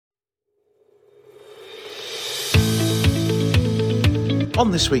On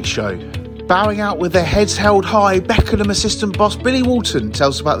this week's show, bowing out with their heads held high, Beckenham assistant boss Billy Walton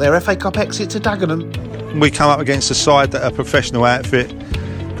tells us about their FA Cup exit to Dagenham. We come up against a side that are a professional outfit,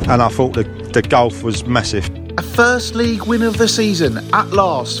 and I thought the gulf was massive. A first league win of the season at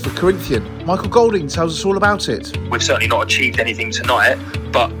last for Corinthian. Michael Golding tells us all about it. We've certainly not achieved anything tonight,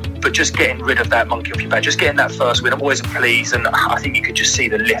 but just getting rid of that monkey off your back, just getting that first win, I'm always pleased, and I think you could just see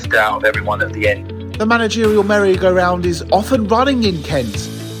the lift out of everyone at the end. The managerial merry-go-round is off and running in Kent.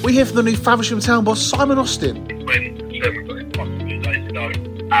 We hear from the new Faversham town boss Simon Austin. When Sherman got in front of 2 days ago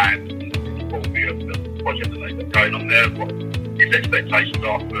and told me of the project that they've got going on there, what his expectations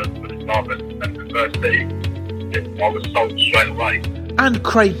are for the staff and the first team, I was sold straight away. And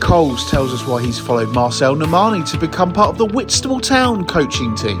Craig Coles tells us why he's followed Marcel Namani to become part of the Whitstable Town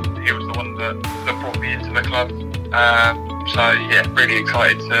coaching team. He was the one that brought me into the club. So yeah, really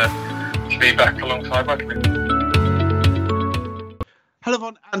excited to be back alongside Beckenham. Hello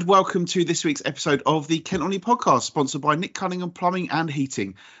everyone and welcome to this week's episode of the Kent Only podcast, sponsored by Nick Cunningham Plumbing and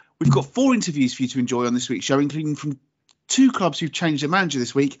Heating. We've got 4 interviews for you to enjoy on this week's show, including from 2 clubs who've changed their manager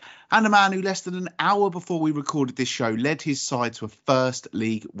this week, and a man who less than an hour before we recorded this show led his side to a first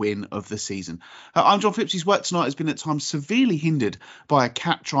league win of the season. I'm John Phipps, whose work tonight has been at times severely hindered by a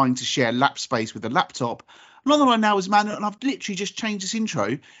cat trying to share lap space with a laptop. And on the line now is a man, and I've literally just changed this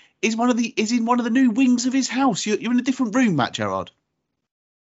intro, is in one of the new wings of his house. You're in a different room, Matt Gerard.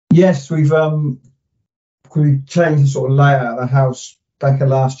 Yes, we've changed the sort of layout of the house back in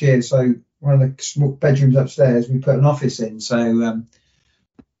last year. So one of the small bedrooms upstairs, we put an office in. So,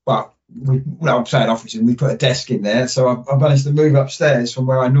 I'm saying office in, we put a desk in there. So I managed to move upstairs from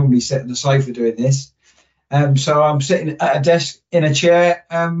where I normally sit on the sofa doing this. So I'm sitting at a desk in a chair,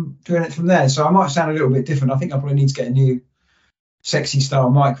 doing it from there. So I might sound a little bit different. I think I probably need to get a new sexy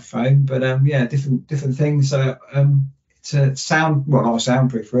style microphone, but different things. So it's a not a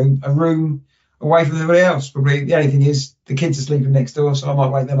soundproof room, a room away from everybody else. Probably the only thing is the kids are sleeping next door, so I might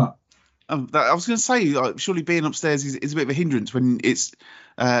wake them up. I was going to say, surely being upstairs is a bit of a hindrance when it's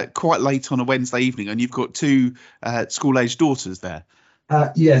quite late on a Wednesday evening and you've got 2 school-aged daughters there.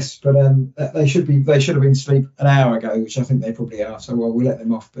 Yes, but they should have been asleep an hour ago, which I think they probably are. So we'll let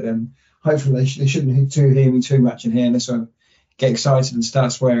them off. But hopefully they shouldn't hear me too much in here unless I get excited and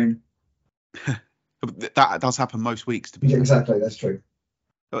start swearing. That does happen most weeks. Exactly, that's true.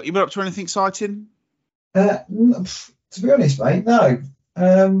 You been up to anything exciting? To be honest, mate, no.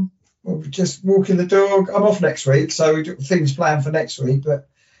 We're just walking the dog. I'm off next week, so we've got things planned for next week, but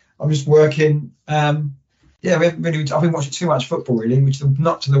I'm just working. I've been watching too much football, really, which is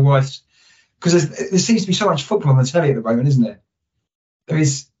not to the wife's, because there seems to be so much football on the telly at the moment, isn't there? There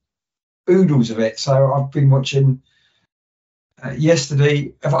is oodles of it. So I've been watching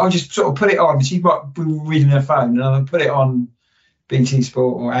yesterday. If I just sort of put it on, she might be reading her phone, and I'll put it on BT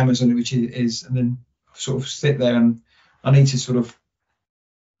Sport or Amazon, which it is, and then sort of sit there, and I need to sort of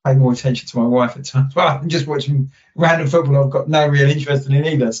pay more attention to my wife at times. Well, I'm just watching random football I've got no real interest in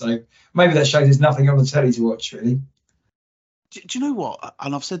either. So maybe that shows there's nothing on the telly to watch, really. Do you know what?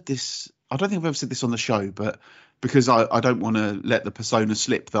 And I've said this, I don't think I've ever said this on the show, but because I don't want to let the persona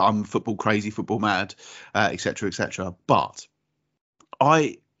slip that I'm football crazy, football mad, etc., etc. But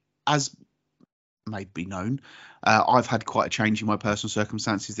as may be known, I've had quite a change in my personal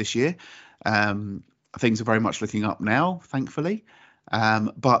circumstances this year. Things are very much looking up now, thankfully.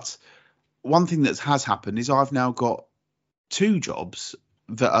 But one thing that has happened is I've now got 2 jobs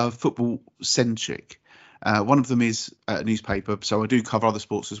that are football centric. One of them is a newspaper, so I do cover other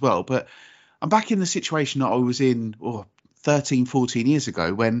sports as well. But I'm back in the situation that I was in 13, 14 years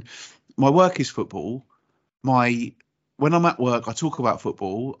ago, when my work is football. When I'm at work, I talk about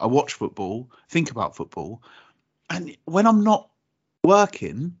football, I watch football, think about football. And when I'm not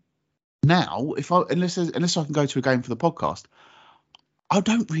working now, unless I can go to a game for the podcast, I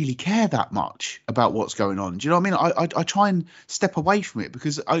don't really care that much about what's going on. Do you know what I mean? I try and step away from it,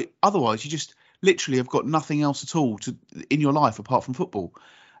 because otherwise you just literally have got nothing else at all in your life apart from football.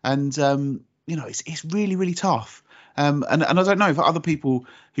 And, it's really, really tough. And I don't know, for other people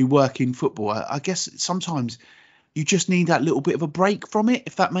who work in football, I guess sometimes you just need that little bit of a break from it,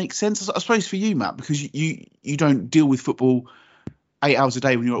 if that makes sense. I suppose for you, Matt, because you don't deal with football 8 hours a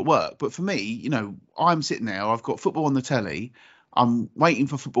day when you're at work. But for me, I'm sitting there, I've got football on the telly, I'm waiting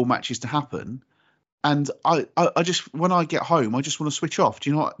for football matches to happen, and I just, when I get home, I just want to switch off. Do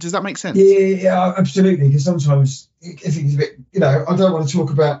you know does that make sense? Yeah, absolutely. Because sometimes if it's a bit, I don't want to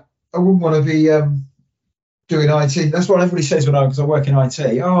talk about, I wouldn't want to be doing IT. That's what everybody says because I work in IT.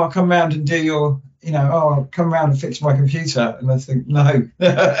 Oh, I'll come round and do your, I'll come round and fix my computer. And I think, no,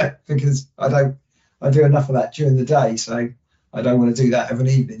 because I do enough of that during the day. So I don't want to do that of an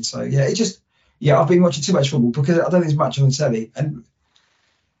evening. So yeah, I've been watching too much football because I don't think there's much on the telly. And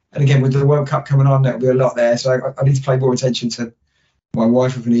again, with the World Cup coming on, there'll be a lot there. So I need to pay more attention to my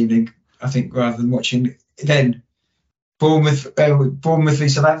wife of an evening, I think, rather than watching, again, Bournemouth v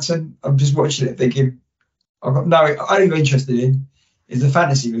Southampton. I'm just watching it thinking, only I'm interested in is the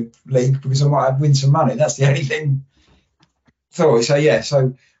fantasy league because I might win some money. That's the only thing. So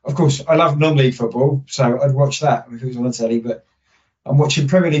of course I love non-league football, so I'd watch that if it was on the telly. But I'm watching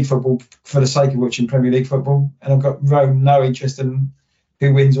Premier League football for the sake of watching Premier League football, and I've got no interest in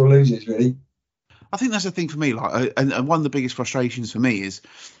who wins or loses, really. I think that's the thing for me. Like, and one of the biggest frustrations for me is,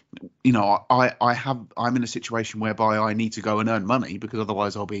 you know, I'm in a situation whereby I need to go and earn money because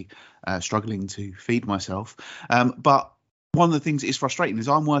otherwise I'll be struggling to feed myself. But one of the things that is frustrating is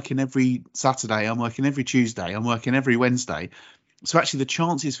I'm working every Saturday, I'm working every Tuesday, I'm working every Wednesday. So actually the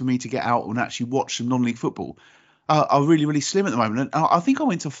chances for me to get out and actually watch some non-league football are really, really slim at the moment. And I think I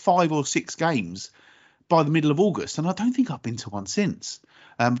went to 5 or 6 games by the middle of August, and I don't think I've been to one since.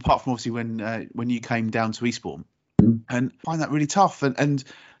 Apart from obviously when you came down to Eastbourne, and I find that really tough. And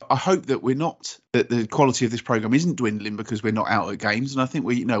I hope that that the quality of this programme isn't dwindling because we're not out at games. And I think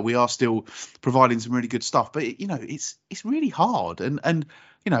we are still providing some really good stuff. But it's really hard. And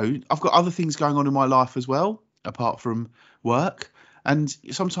I've got other things going on in my life as well apart from work. And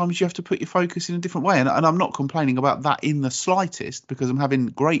sometimes you have to put your focus in a different way. And I'm not complaining about that in the slightest because I'm having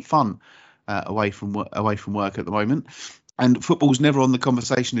great fun away from work at the moment. And football's never on the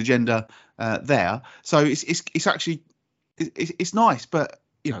conversation agenda there, so it's actually nice. But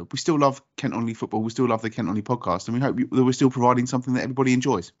we still love Kent Only Football. We still love the Kent Only podcast, and we hope that we're still providing something that everybody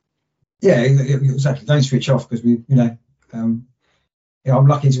enjoys. Yeah, exactly. Don't switch off because I'm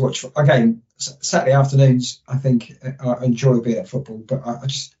lucky to watch again Saturday afternoons. I think I enjoy being at football, but I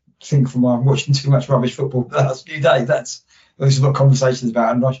just think from watching too much rubbish football the last few days, there's a lot of conversations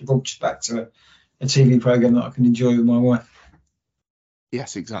about, and I should go back to a TV program that I can enjoy with my wife.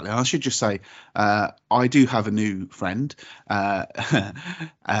 Yes, exactly. And I should just say, I do have a new friend, and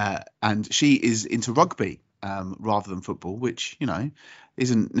she is into rugby rather than football, which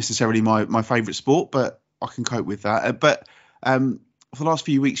isn't necessarily my favourite sport, but I can cope with that. But for the last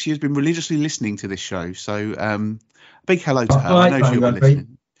few weeks, she has been religiously listening to this show. So big hello to her. I know she'll be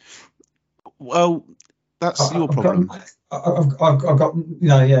listening. Well, that's your problem. I've got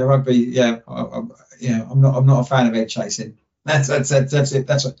rugby. Yeah, I'm not a fan of egg chasing. That's it.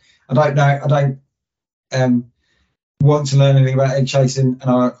 I don't know. I don't want to learn anything about egg chasing,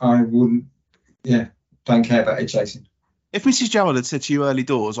 and I wouldn't. Yeah, don't care about egg chasing. If Mrs. Gerald had said to you early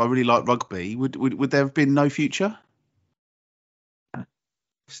doors, "I really like rugby," would there have been no future?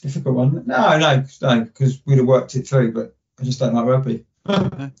 It's a difficult one. No, because we'd have worked it through. But I just don't like rugby.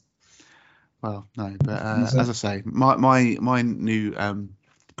 Well, no, but as I say, my new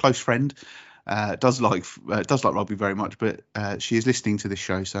close friend does like rugby very much, but she is listening to this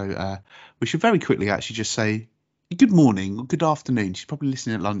show, so we should very quickly actually just say good morning or good afternoon. She's probably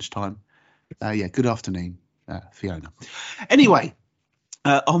listening at lunchtime. Good afternoon, Fiona. Anyway,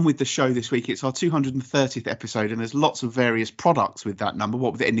 on with the show this week. It's our 230th episode, and there's lots of various products with that number.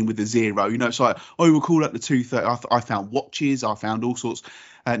 What with it ending with a 0, it's like, we'll call that the 230. I found watches, I found all sorts.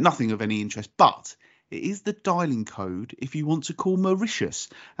 Nothing of any interest, but it is the dialing code if you want to call Mauritius.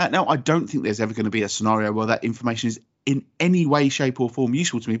 Now, I don't think there's ever going to be a scenario where that information is in any way, shape or form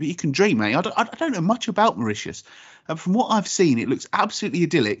useful to me, but you can dream, mate. I don't know much about Mauritius. From what I've seen, it looks absolutely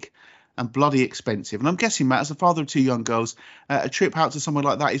idyllic and bloody expensive. And I'm guessing, Matt, as the father of 2 young girls, a trip out to somewhere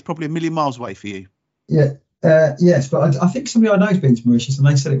like that is probably a million miles away for you. Yeah. Yes, but I think somebody I know has been to Mauritius and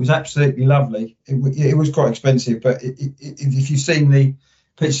they said it was absolutely lovely. It was quite expensive, but if you've seen the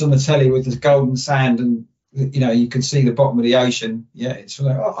pictures on the telly with this golden sand and you can see the bottom of the ocean, it's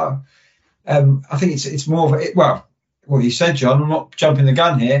like I think it's more of what you said, John. I'm not jumping the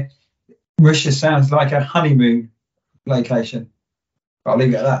gun here. Mauritius sounds like a honeymoon location. I'll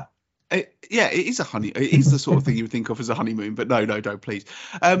leave it at that. It is it is the sort of thing you would think of as a honeymoon, but no, don't please.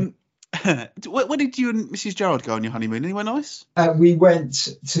 When did you and Mrs. Gerald go on your honeymoon? Anywhere nice? We went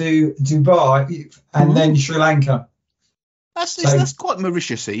to Dubai and then Sri Lanka. That's quite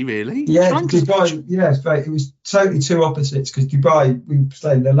Mauritius-y, really. Yeah, Dubai. Yeah, it's great. It was totally two opposites because Dubai, we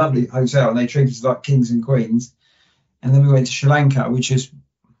stayed in a lovely hotel and they treated us like kings and queens, and then we went to Sri Lanka, which is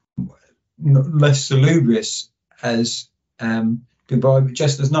less salubrious as Dubai, but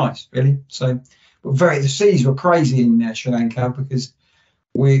just as nice, really. So, but the seas were crazy in Sri Lanka because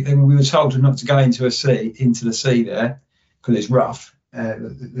we were told not to go into the sea there because it's rough,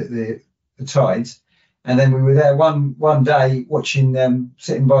 the tides. And then we were there one day watching them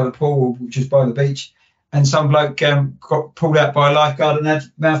sitting by the pool, just by the beach, and some bloke got pulled out by a lifeguard and had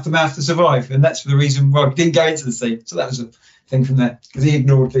mouth to mouth to survive, and that's the reason why he didn't go into the sea. So that was a thing from there, because he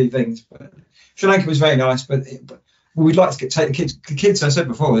ignored 3 things. But Sri Lanka was very nice, but we'd like to take the kids. The kids, I said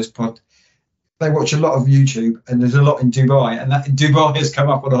before this pod, they watch a lot of YouTube, and there's a lot in Dubai, and that Dubai has come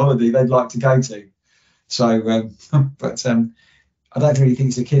up on a holiday they'd like to go to. So, I don't really think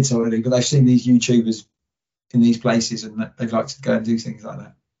it's a kids' holiday, but they've seen these YouTubers in these places, and they'd like to go and do things like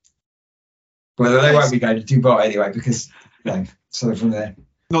that. Well, they won't be going to Dubai anyway, because so from there.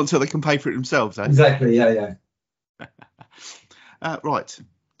 Not until they can pay for it themselves, eh? Exactly. Yeah. Right.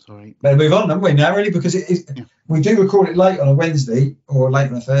 Sorry. Better move on, haven't we, now, really? Because we do record it late on a Wednesday or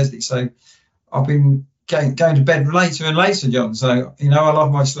late on a Thursday. So I've been going to bed later and later, John. So, I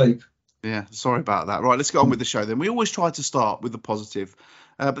love my sleep. Yeah, sorry about that. Right, let's get on with the show then. We always try to start with the positive.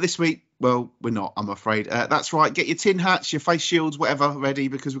 But this week, well, we're not, I'm afraid. That's right. Get your tin hats, your face shields, whatever, ready,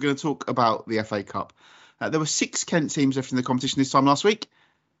 because we're going to talk about the FA Cup. There were 6 Kent teams left in the competition this time last week.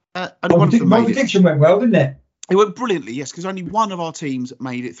 My prediction went well, didn't it? It went brilliantly, yes, because only one of our teams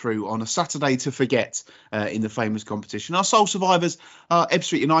made it through on a Saturday to forget in the famous competition. Our sole survivors are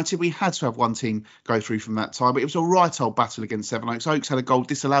Ebbsfleet United. We had to have one team go through from that tie, but it was a right old battle against Sevenoaks. Oaks had a goal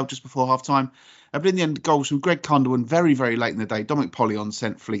disallowed just before half-time. But in the end, goals from Greg Cunderman very, very late in the day. Dominic Pollion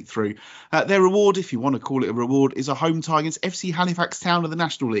sent Fleet through. Their reward, if you want to call it a reward, is a home tie against FC Halifax Town of the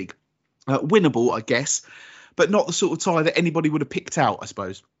National League. Winnable, I guess, but not the sort of tie that anybody would have picked out, I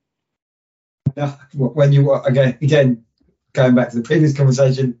suppose. When you again going back to the previous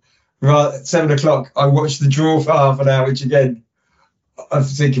conversation, right at 7 o'clock, I watched the draw for half an hour, which again, I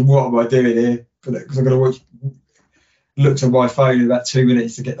was thinking, what am I doing here? Because I'm going to looked at my phone in about 2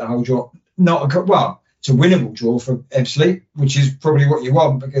 minutes to get the whole draw. It's a winnable draw for Ebbsfleet, which is probably what you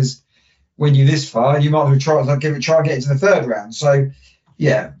want, because when you're this far, you might as well try and get into the 3rd round. So,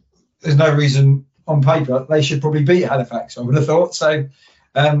 yeah, there's no reason on paper they should probably beat Halifax, I would have thought. So,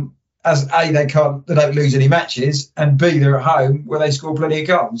 as A, they don't lose any matches, and B, they're at home where they score plenty of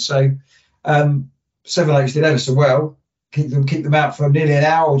goals. So, Sevenoaks did ever so well, keep them out for nearly an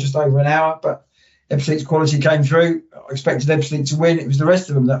hour or just over an hour, but Ebbsfleet's quality came through. I expected Ebbsfleet to win. It was the rest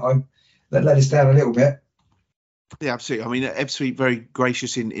of them that let us down a little bit. Yeah, absolutely. I mean, Ebbsfleet very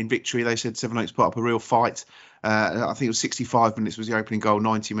gracious in victory. They said Sevenoaks put up a real fight. I think it was 65 minutes was the opening goal,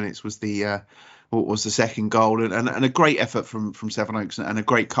 90 minutes was the second goal, and a great effort from Sevenoaks and a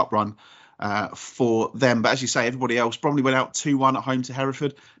great cup run for them. But as you say, everybody else, Bromley went out 2-1 at home to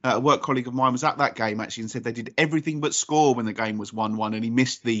Hereford. A work colleague of mine was at that game actually and said they did everything but score when the game was 1-1, and he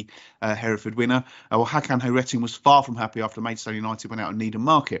missed the Hereford winner. Hakan Horetting was far from happy after Maidstone United went out and Needham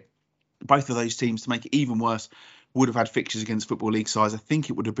Market. Both of those teams, to make it even worse, would have had fixtures against Football League sides. I think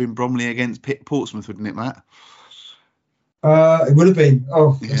it would have been Bromley against Portsmouth, wouldn't it, Matt? It would have been.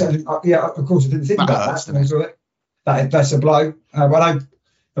 Oh, yeah. Of course, I didn't think about that. That's a blow. And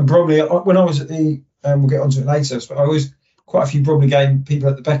Bromley, when I was at the, we'll get onto it later, but I was quite a few Bromley people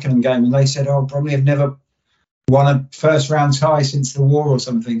at the Beckenham game, and they said, Bromley have never won a first round tie since the war or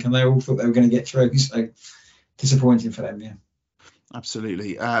something, and they all thought they were going to get through. So disappointing for them, yeah.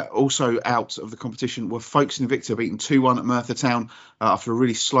 Absolutely. Also out of the competition were Folkestone Invicta beaten 2-1 at Merthyr Town after a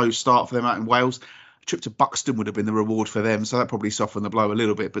really slow start for them out in Wales. A trip to Buxton would have been the reward for them, so that probably softened the blow a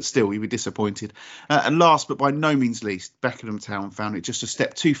little bit, but still, you'd be disappointed. And last, but by no means least, Beckenham Town found it just a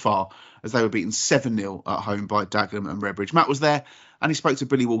step too far as they were beaten 7-0 at home by Dagenham and Redbridge. Matt was there, and he spoke to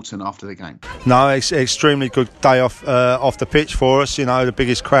Billy Walton after the game. No, it's an extremely good day off the pitch for us. The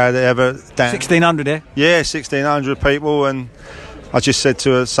biggest crowd ever. 1,600 there? Yeah, 1,600 people, and I just said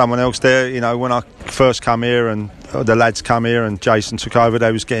to someone else there, when I first come here and the lads come here and Jason took over,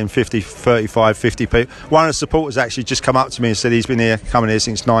 they was getting 50 people. One of the supporters actually just come up to me and said he's been coming here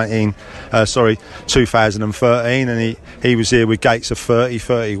since 2013, and he was here with gates of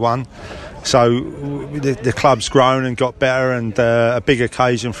 31. So the club's grown and got better, and a big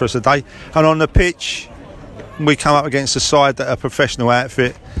occasion for us today. And on the pitch, we come up against a side that are a professional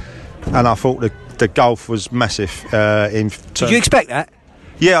outfit, and I thought the gulf was massive. Did you expect that?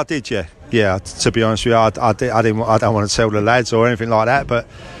 Yeah, I did. Yeah. To be honest with you, I don't want to tell the lads or anything like that, but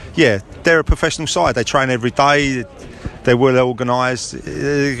yeah, they're a professional side. They train every day. They're well organised.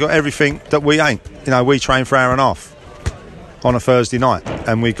 They've got everything that we ain't. We train for an hour and a half on a Thursday night,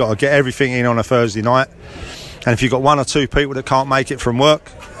 and we've got to get everything in on a Thursday night. And if you've got one or two people that can't make it from work,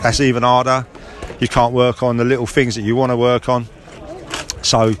 that's even harder. You can't work on the little things that you want to work on.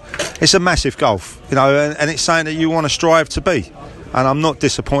 So it's a massive gulf, and it's something that you want to strive to be. And I'm not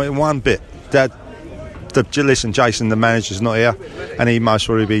disappointed one bit. Listen, Jason, the manager's not here, and he most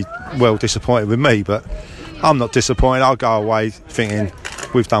probably be well disappointed with me, but I'm not disappointed. I'll go away thinking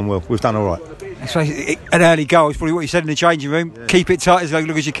we've done well, we've done all right. An early goal is probably what you said in the changing room. Yeah. Keep it tight as long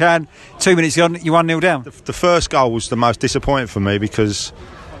as you can. 2 minutes gone, you're 1-0 down. The first goal was the most disappointing for me because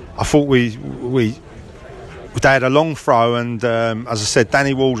I thought they had a long throw, and as I said,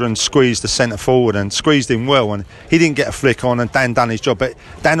 Danny Waldron squeezed the centre forward and squeezed him well, and he didn't get a flick on, and Dan done his job. But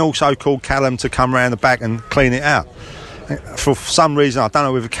Dan also called Callum to come round the back and clean it out. For some reason, I don't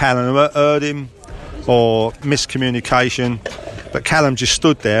know whether Callum heard him or miscommunication, but Callum just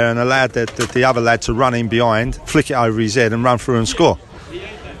stood there and allowed the other lad to run in behind, flick it over his head and run through and score.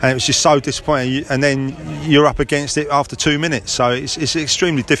 And it was just so disappointing. And then you're up against it after 2 minutes, so it's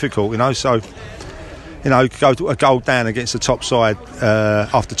extremely difficult, So, go to a goal down against the top side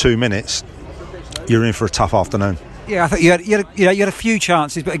after 2 minutes, you're in for a tough afternoon. Yeah, I think you had a few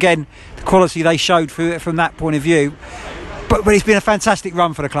chances, but again, the quality they showed from that point of view. But it's been a fantastic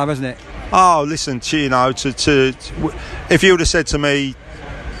run for the club, hasn't it? Oh, listen, if you would have said to me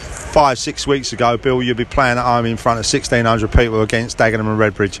 5-6 weeks ago, Bill, you'll be playing at home in front of 1,600 people against Dagenham and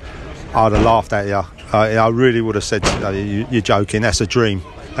Redbridge, I'd have laughed at you. I really would have said, you're joking, that's a dream.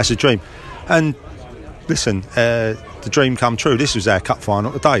 And listen, the dream come true. This was our cup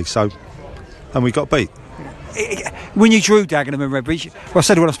final today, and we got beat. When you drew Dagenham and Redbridge, I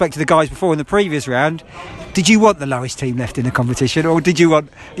said when I spoke to the guys before in the previous round, did you want the lowest team left in the competition, or did you want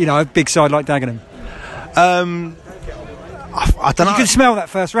a big side like Dagenham? I don't know. You can smell that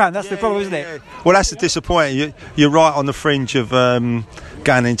first round. That's the problem, isn't it? Yeah. Well, that's the disappointing. You're right on the fringe of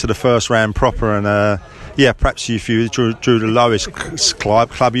going into the first round proper, and perhaps if you drew the lowest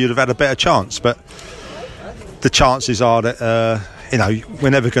club, you'd have had a better chance. But the chances are that we're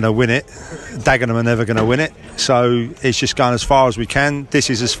never going to win it. Dagenham are never going to win it. So it's just going as far as we can. This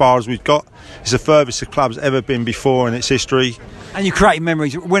is as far as we've got. It's the furthest the club's ever been before in its history. And you're creating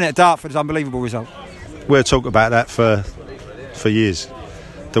memories. Win at Dartford is an unbelievable result. We'll talk about that for years.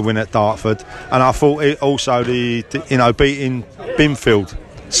 The win at Dartford, and I thought it also the beating Binfield,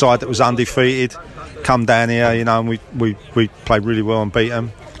 side that was undefeated, come down here, and we played really well and beat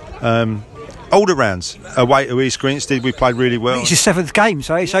them. All the rounds away to East Grinstead, we played really well. It's your 7th game,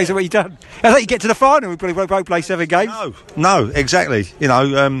 so it shows what you've done. I think you get to the final, we probably both play 7 games. No, exactly.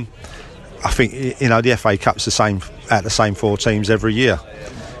 I think the FA Cup's the same at the same 4 teams every year.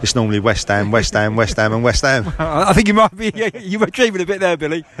 It's normally West Ham, and West Ham. I think you were dreaming a bit there,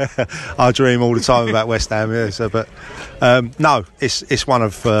 Billy. I dream all the time about West Ham, yeah. So, but no, it's one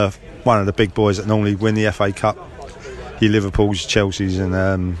of the big boys that normally win the FA Cup. Your Liverpools, Chelsea's,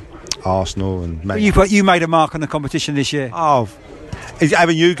 and Arsenal, and you made a mark on the competition this year. Oh,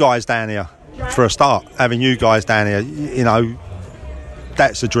 having you guys down here for a start. Having you guys down here,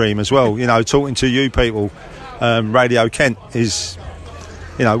 that's a dream as well. Talking to you people, Radio Kent is.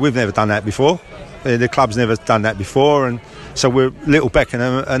 We've never done that before. The club's never done that before, and so we're Little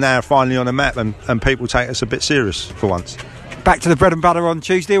Beckenham are now finally on the map, and people take us a bit serious for once. Back to the bread and butter on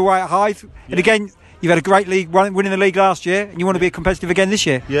Tuesday, away at Hythe. And again, you've had a great league, winning the league last year, and you want to be competitive again this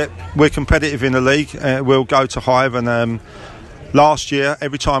year. Yeah, we're competitive in the league. We'll go to Hythe, and last year,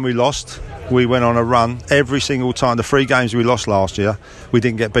 every time we lost, we went on a run. Every single time, the 3 games we lost last year, we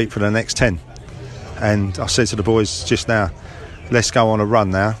didn't get beat for the next 10. And I said to the boys just now, let's go on a run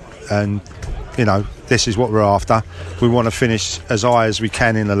now, and this is what we're after. We want to finish as high as we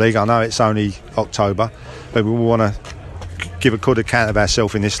can in the league. I know it's only October, but we want to give a good account of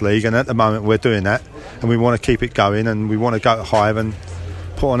ourselves in this league, and at the moment we're doing that, and we want to keep it going, and we want to go to Hythe and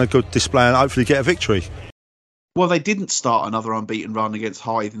put on a good display and hopefully get a victory. Well, they didn't start another unbeaten run against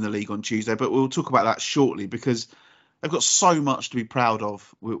Hythe in the league on Tuesday, but we'll talk about that shortly, because they've got so much to be proud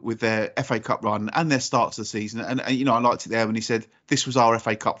of with their FA Cup run and their start to the season. And I liked it there when he said this was our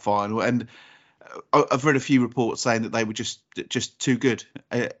FA Cup final. And I've read a few reports saying that they were just too good.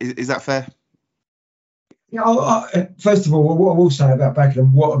 Is that fair? Yeah. First of all, what I will say about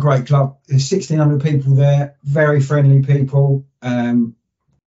Beckenham, what a great club. There's 1,600 people there, very friendly people. The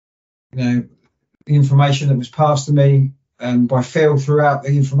information that was passed to me by Phil throughout the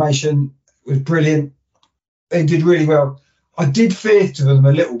information was brilliant. They did really well. I did fear to them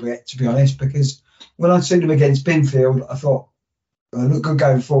a little bit, to be honest, because when I'd seen them against Binfield, I thought, look good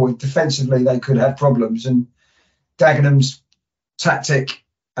going forward. Defensively, they could have problems. And Dagenham's tactic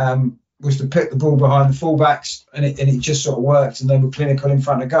was to put the ball behind the fullbacks, and it just sort of worked, and they were clinical in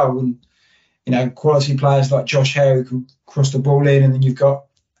front of goal. And, quality players like Josh Hare who can cross the ball in, and then you've got,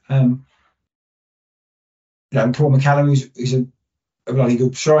 Paul McCallum, who's a bloody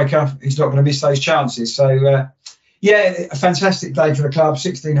good striker. He's not going to miss those chances. So, a fantastic day for the club.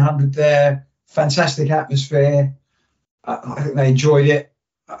 1,600 there, fantastic atmosphere. I think they enjoyed it.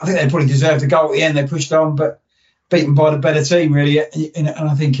 I think they probably deserved a goal at the end. They pushed on, but beaten by the better team, really. And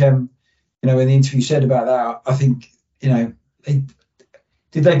I think in the interview said about that, I think,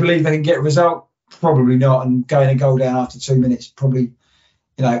 did they believe they can get a result? Probably not. And going a goal down after 2 minutes probably,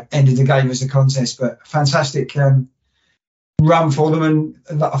 ended the game as a contest. But fantastic run for them.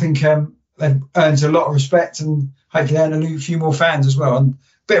 And I think they've earned a lot of respect and hopefully earn a few more fans as well. And a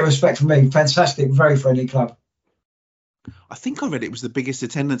bit of respect from me. Fantastic, very friendly club. I think I read it was the biggest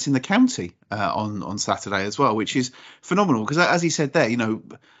attendance in the county on Saturday as well, which is phenomenal. Because as he said there,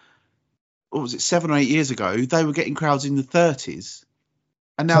 what was it, 7 or 8 years ago, they were getting crowds in the 30s.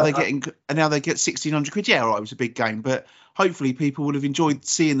 And now they get 1,600 quid. Yeah, all right, it was a big game, but hopefully people would have enjoyed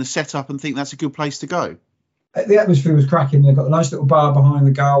seeing the setup and think that's a good place to go. The atmosphere was cracking. They've got a nice little bar behind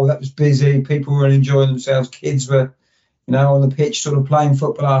the goal that was busy. People were enjoying themselves. Kids were, on the pitch, sort of playing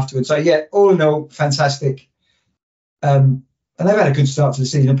football afterwards. So yeah, all in all, fantastic. And they've had a good start to the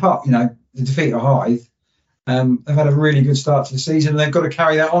season. Apart, the defeat of Hythe, they've had a really good start to the season. And they've got to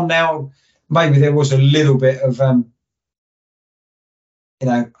carry that on now. Maybe there was a little bit of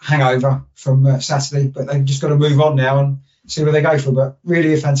hangover from Saturday, but they've just got to move on now and see where they go for. But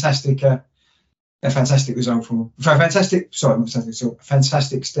really a fantastic result for them. Fantastic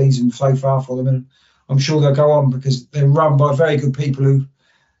season so far for them, and I'm sure they'll go on because they're run by very good people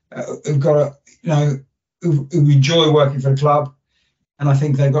who've got who enjoy working for the club, and I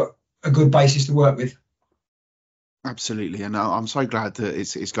think they've got a good basis to work with. Absolutely, and I'm so glad that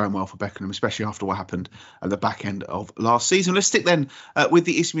it's going well for Beckenham, especially after what happened at the back end of last season. Let's stick then with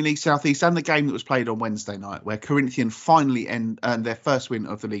the Isthmian League South East and the game that was played on Wednesday night, where Corinthian finally earned their first win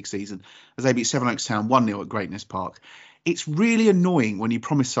of the league season as they beat Sevenoaks Town 1-0 at Greatness Park. It's really annoying when you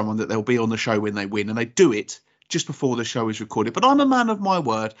promise someone that they'll be on the show when they win, and they do it just before the show is recorded. But I'm a man of my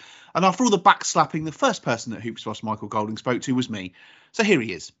word, and after all the backslapping, the first person that Hoops boss Michael Golding spoke to was me. So here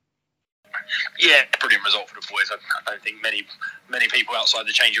he is. Yeah, brilliant result for the boys. I don't think many people outside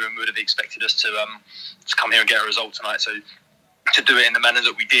the changing room would have expected us to come here and get a result tonight. So to do it in the manner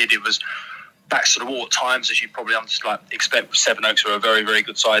that we did, it was back to the wall at times, as you probably expect. Sevenoaks are a very, very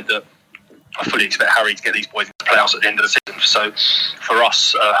good side that I fully expect Harry to get these boys into the playoffs at the end of the season. So for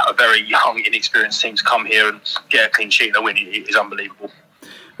us, a very young, inexperienced team to come here and get a clean sheet and a win is unbelievable.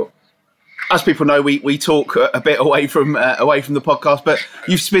 As people know, we talk a bit away from the podcast, but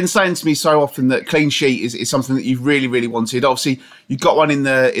you've been saying to me so often that clean sheet is something that you've really, really wanted. Obviously, you got one in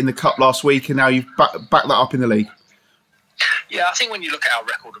the cup last week, and now you've backed that up in the league. Yeah, I think when you look at our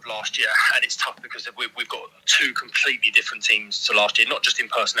record of last year, and it's tough because we've got two completely different teams to last year, not just in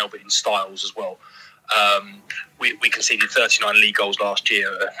personnel but in styles as well. We conceded 39 league goals last year,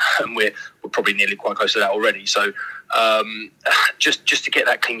 and we're probably nearly quite close to that already. So just to get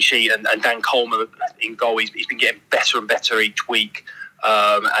that clean sheet, and Dan Coleman in goal, he's been getting better and better each week,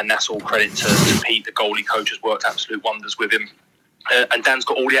 and that's all credit to Pete, the goalie coach, has worked absolute wonders with him, and Dan's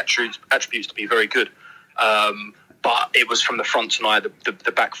got all the attributes to be very good. But it was from the front tonight,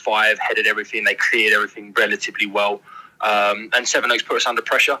 the back five headed everything, they cleared everything relatively well, and Sevenoaks put us under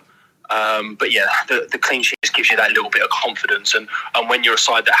pressure. But yeah, the clean sheet just gives you that little bit of confidence, and when you're a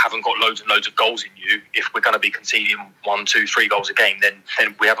side that haven't got loads and loads of goals in you, if we're going to be conceding 1, 2, 3 goals a game, then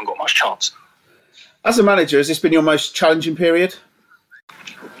we haven't got much chance. As a manager, has this been your most challenging period?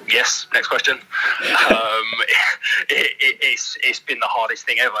 Yes. Next question. It's been the hardest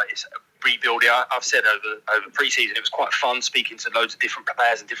thing ever. It's rebuilding. I've said over pre-season, it was quite fun speaking to loads of different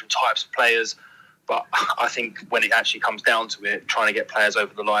players and different types of players. But I think when it actually comes down to it, trying to get players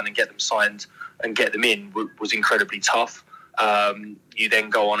over the line and get them signed and get them in was incredibly tough. You then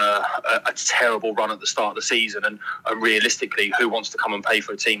go on a terrible run at the start of the season, and realistically, who wants to come and pay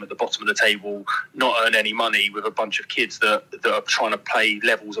for a team at the bottom of the table, not earn any money with a bunch of kids that are trying to play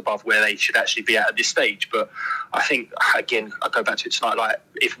levels above where they should actually be at this stage? But I think, again, I go back to it tonight, like,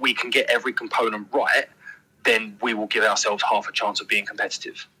 if we can get every component right, then we will give ourselves half a chance of being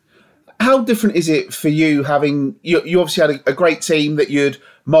competitive. How different is it for you having you obviously had a great team that you'd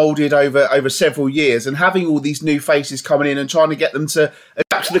moulded over several years, and having all these new faces coming in and trying to get them to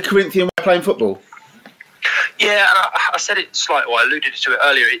adapt to the Corinthian way of playing football? Yeah, and I said it slightly, I alluded to it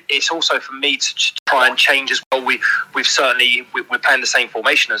earlier. It's also for me to try and change as well. We're playing the same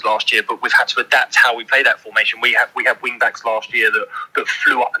formation as last year, but we've had to adapt how we play that formation. We had wing backs last year that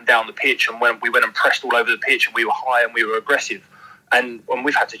flew up and down the pitch, and when we went and pressed all over the pitch, and we were high and we were aggressive. And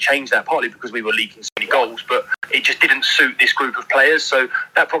we've had to change that partly because we were leaking so many goals, but it just didn't suit this group of players. So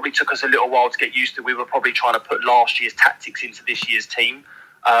that probably took us a little while to get used to. We were probably trying to put last year's tactics into this year's team.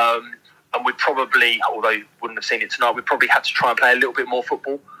 And we probably, although you wouldn't have seen it tonight, we probably had to try and play a little bit more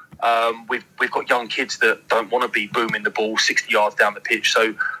football. We've got young kids that don't want to be booming the ball 60 yards down the pitch.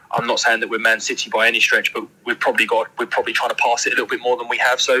 So I'm not saying that we're Man City by any stretch, but we're probably trying to pass it a little bit more than we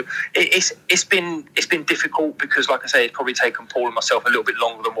have. So it's been difficult because, like I say, it's probably taken Paul and myself a little bit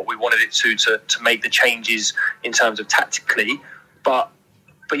longer than what we wanted it to make the changes in terms of tactically. But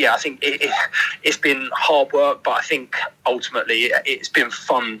yeah, I think it's been hard work, but I think ultimately it's been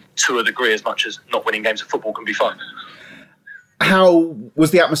fun to a degree, as much as not winning games of football can be fun. How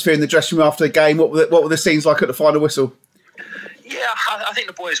was the atmosphere in the dressing room after the game? What were the scenes like at the final whistle? Yeah, I think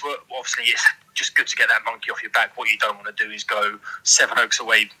the boys were obviously, it's just good to get that monkey off your back. What you don't want to do is go Sevenoaks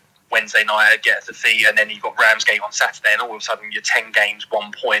away Wednesday night, get the fee, and then you've got Ramsgate on Saturday, and all of a sudden you're 10 games,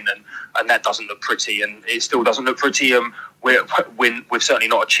 1 point, and that doesn't look pretty, and it still doesn't look pretty. We've certainly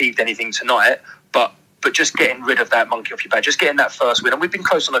not achieved anything tonight, but just getting rid of that monkey off your back, just getting that first win, and we've been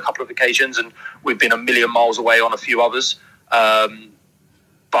close on a couple of occasions, and we've been a million miles away on a few others.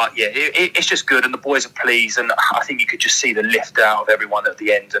 But yeah, it's just good, and the boys are pleased, and I think you could just see the lift out of everyone at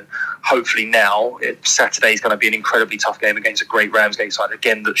the end. And hopefully now, Saturday is going to be an incredibly tough game against a great Ramsgate side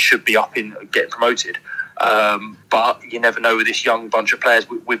again that should be up in getting promoted. But you never know with this young bunch of players.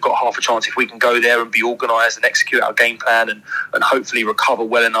 We've got half a chance if we can go there and be organised and execute our game plan and hopefully recover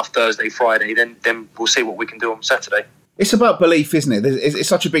well enough Thursday, Friday. Then we'll see what we can do on Saturday. It's about belief, isn't it? It's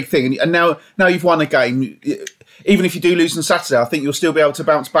such a big thing, and now you've won a game. Even if you do lose on Saturday, I think you'll still be able to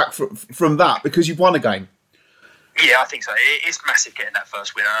bounce back from that because you've won a game. Yeah, I think so. It's massive getting that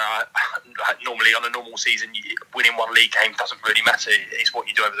first win. Normally, on a normal season, winning one league game doesn't really matter. It's what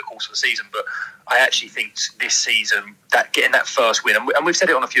you do over the course of the season. But I actually think this season, that getting that first win, and we've said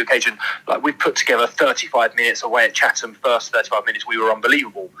it on a few occasions, like we've put together 35 minutes away at Chatham. First 35 minutes, we were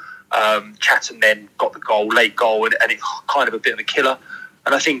unbelievable. Chatham then got the late goal, and it's kind of a bit of a killer.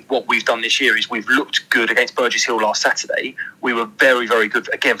 And I think what we've done this year is we've looked good against Burgess Hill last Saturday. We were very, very good,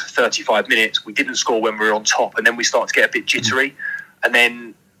 again, for 35 minutes. We didn't score when we were on top, and then we started to get a bit jittery. And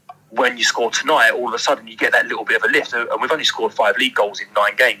then when you score tonight, all of a sudden you get that little bit of a lift. And we've only scored 5 league goals in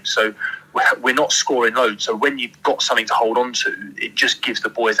 9 games. So we're not scoring loads. So when you've got something to hold on to, it just gives the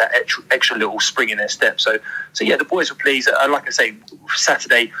boys that extra little spring in their step. So yeah, the boys were pleased. Like I say,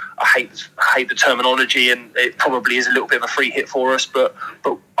 Saturday, I hate the terminology, and it probably is a little bit of a free hit for us. But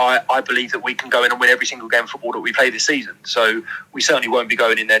I believe that we can go in and win every single game of football that we play this season. So we certainly won't be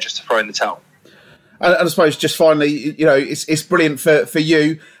going in there just to throw in the towel. And I suppose just finally, it's brilliant for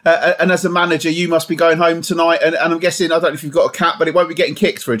you. And as a manager, you must be going home tonight. And I'm guessing, I don't know if you've got a cat, but it won't be getting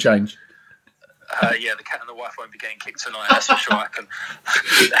kicked for a change. Yeah, the cat and the wife won't be getting kicked tonight, that's for sure.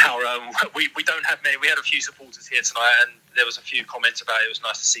 We don't have many. We had a few supporters here tonight, and there was a few comments about it. It was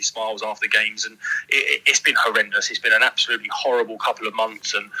nice to see smiles after games, and it's been horrendous. It's been an absolutely horrible couple of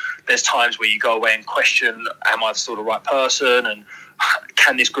months, and there's times where you go away and question, am I still the right person, and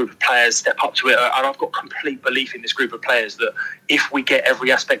can this group of players step up to it? And I've got complete belief in this group of players that if we get every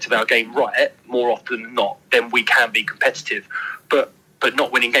aspect of our game right, more often than not, then we can be competitive. But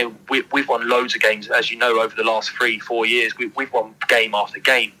not winning games. We've won loads of games, as you know, over the last 3-4 years. We've won game after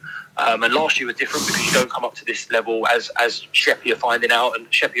game. And last year was different because you don't come up to this level as Sheppey are finding out. And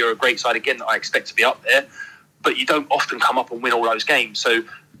Sheppey are a great side again that I expect to be up there. But you don't often come up and win all those games. So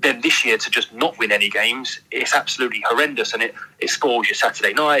then this year to just not win any games, it's absolutely horrendous. And it spoils your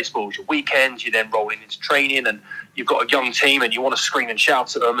Saturday night, it spoils your weekends. You're then rolling into training, and you've got a young team and you want to scream and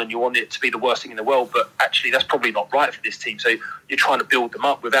shout at them and you want it to be the worst thing in the world. But actually, that's probably not right for this team. So you're trying to build them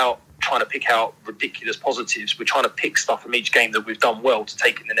up without trying to pick out ridiculous positives. We're trying to pick stuff from each game that we've done well to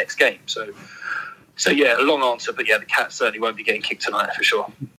take in the next game. So yeah, a long answer. But yeah, the cat certainly won't be getting kicked tonight for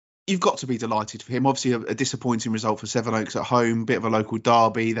sure. You've got to be delighted for him. Obviously, a disappointing result for Sevenoaks at home, bit of a local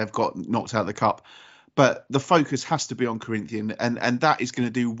derby. They've got knocked out of the cup. But the focus has to be on Corinthian, and that is going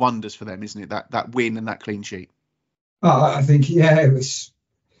to do wonders for them, isn't it? That win and that clean sheet. I think, yeah, it was,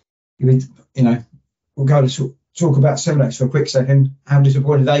 we'll go to talk about Sevenoaks for a quick second, how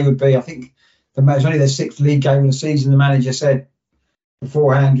disappointed they would be. I think it was only their 6th league game of the season. The manager said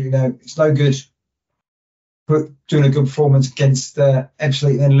beforehand, it's no good doing a good performance against Ebbsfleet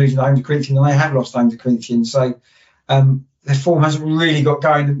and then losing at home to Corinthian, and they have lost home to Corinthian. So their form hasn't really got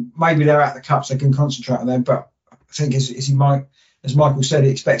going. Maybe they're out of the cup, so they can concentrate on them. But I think as Michael said, he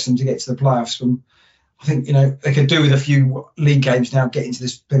expects them to get to the playoffs. And I think, they could do with a few league games now, get into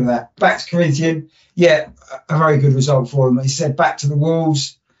this bit of that. Back to Corinthian, yeah, a very good result for them. He said back to the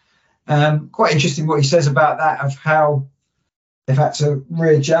Wolves. Quite interesting what he says about that, of how they've had to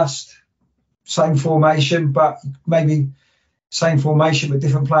readjust. Same formation, but maybe same formation, but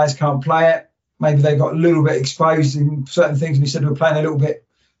different players can't play it. Maybe they got a little bit exposed in certain things. We said we were playing a little bit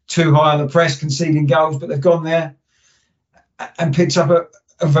too high on the press, conceding goals, but they've gone there and picked up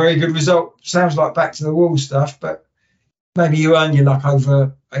a very good result. Sounds like back to the Wolves stuff, but maybe you earn your luck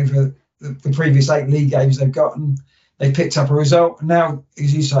over the previous 8 league games they've got, and they picked up a result. And now,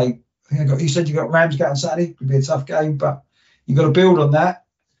 as you say, you said you got Ramsgate on Saturday. It could be a tough game, but you've got to build on that.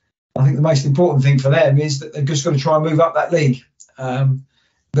 I think the most important thing for them is that they've just got to try and move up that league.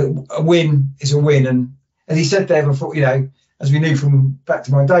 But a win is a win, and as he said there before, as we knew from back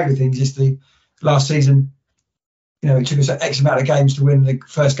to my day with things, just the last season, it took us X amount of games to win the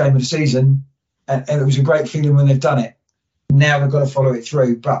first game of the season, and it was a great feeling when they've done it. Now they've got to follow it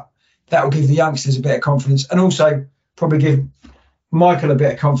through, but that will give the youngsters a bit of confidence, and also probably give Michael a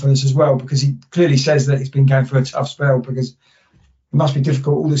bit of confidence as well, because he clearly says that he's been going through a tough spell, because it must be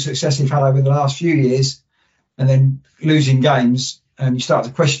difficult, all the success you've had over the last few years, and then losing games, and you start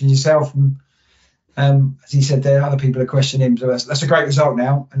to question yourself. And as he said there, other people are questioning him. So that's a great result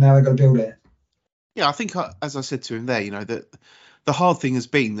now, and now they've got to build it. Yeah, I think, as I said to him there, that the hard thing has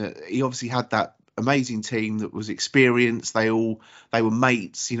been that he obviously had that amazing team that was experienced. They were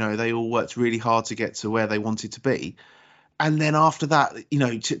mates. They all worked really hard to get to where they wanted to be. And then after that,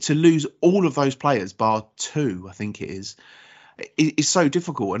 to lose all of those players, bar 2, I think it is so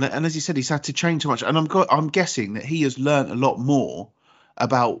difficult. And as he said, he's had to change so much. And I'm guessing that he has learned a lot more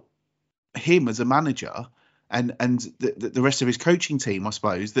about him as a manager and the rest of his coaching team, I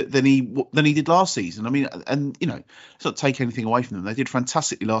suppose, than he did last season. I mean, and let's not take anything away from them. They did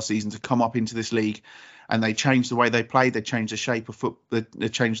fantastically last season to come up into this league, and they changed the way they played. They changed the shape of football. They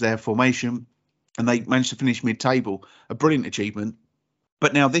changed their formation, and they managed to finish mid-table. A brilliant achievement.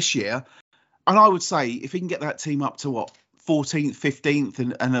 But now this year, and I would say if he can get that team up to 14th,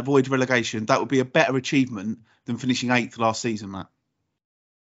 15th, and avoid relegation, that would be a better achievement than finishing 8th last season, Matt.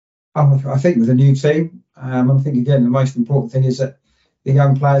 I think with a new team, I think again the most important thing is that the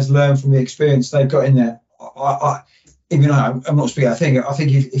young players learn from the experience they've got in there. Even though I'm not speaking, I think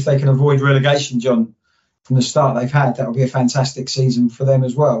if they can avoid relegation, John, from the start they've had, that will be a fantastic season for them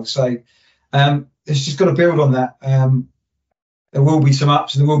as well. So it's just got to build on that. There will be some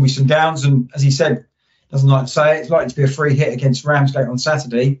ups and there will be some downs, and as he said, doesn't like to say it, it's likely to be a free hit against Ramsgate on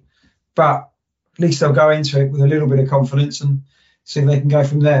Saturday, but at least they'll go into it with a little bit of confidence and see if they can go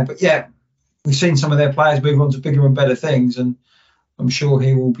from there. But yeah, we've seen some of their players move on to bigger and better things, and I'm sure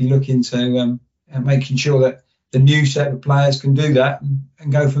he will be looking to making sure that the new set of players can do that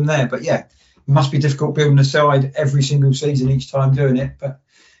and go from there. But yeah, it must be difficult building a side every single season, each time doing it.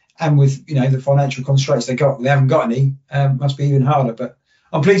 And with the financial constraints they haven't got any, must be even harder. But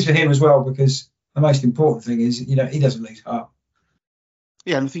I'm pleased for him as well, because the most important thing is he doesn't lose heart.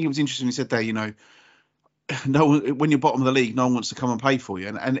 Yeah, and I think it was interesting he said there, no one, when you're bottom of the league, no one wants to come and play for you.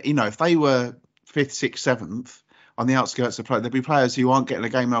 And if they were 5th, 6th, 7th on the outskirts of play, there'd be players who aren't getting a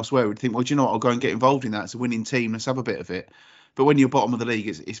game elsewhere would think, well, do you know what? I'll go and get involved in that. It's a winning team. Let's have a bit of it. But when you're bottom of the league,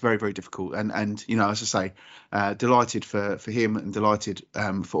 it's very, very difficult. And as I say, delighted for him and delighted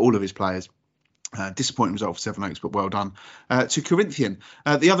for all of his players. Disappointing result for Sevenoaks, but well done to Corinthian.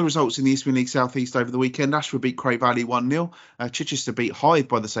 The other results in the Eastern League South East over the weekend: Ashford beat Cray Valley 1-0. Chichester beat Hythe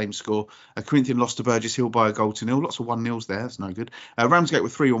by the same score. Corinthian lost to Burgess Hill by a goal to 0. Lots of 1-0s there. That's no good. Ramsgate were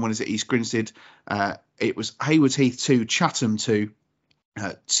 3-1 winners at East Grinstead. It was Haywards Heath 2, Chatham 2.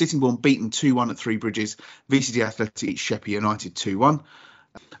 Sittingbourne beaten 2-1 at Three Bridges. VCD Athletic beat Sheppey United 2-1.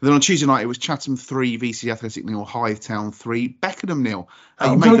 Then on Tuesday night, it was Chatham 3, VCD Athletic 0, Hythe Town 3, Beckenham 0.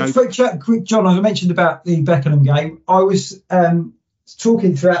 John, as I mentioned about the Beckenham game, I was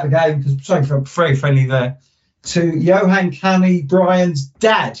talking throughout the game, because I'm very friendly there, to Johan Canny Bryan's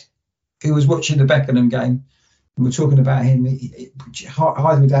dad, who was watching the Beckenham game. And we're talking about him.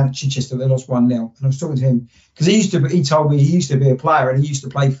 Hythe were down at Chichester, they lost 1-0. And I was talking to him, because he told me he used to be a player, and he used to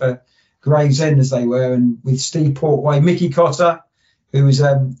play for Gravesend as they were, and with Steve Portway, Mickey Cotter, who was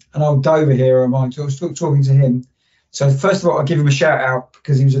an old Dover hero of mine. So I was talking to him. So first of all, I'll give him a shout out,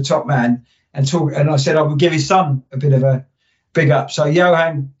 because he was a top man. And I said I would give his son a bit of a big up. So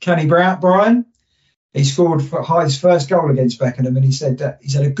Johan Canny Bryan, he scored for Hythe's first goal against Beckenham, and he said that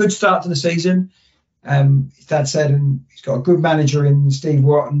he's had a good start to the season. His dad said, and he's got a good manager in Steve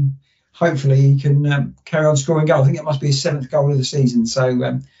Watt, and hopefully he can carry on scoring goals. I think it must be his 7th goal of the season.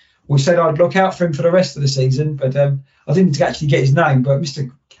 So we said I'd look out for him for the rest of the season, but I didn't actually get his name. But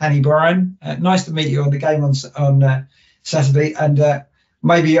Mr. Canny Bryan, nice to meet you on the game on Saturday, and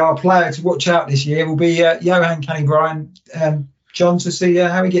maybe our player to watch out this year will be Johan Canny Bryan, John, to see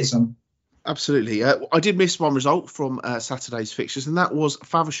how he gets on. Absolutely. I did miss one result from Saturday's fixtures, and that was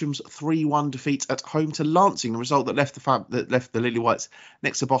Faversham's 3-1 defeat at home to Lancing, a result that left the Lily Whites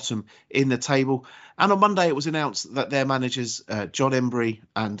next to bottom in the table. And on Monday, it was announced that their managers, John Embry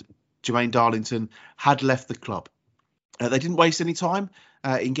and Jermaine Darlington, had left the club. They didn't waste any time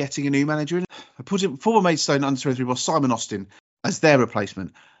in getting a new manager in. have put in former Maidstone under-23 boss Simon Austin as their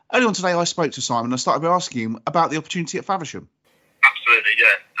replacement. Earlier on today, I spoke to Simon and I started by asking him about the opportunity at Faversham. Absolutely,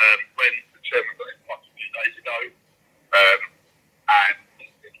 yeah. When the chairman got in touch a few days ago and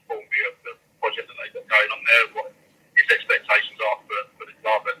informed me of the project that they've got going on there, what his expectations are for the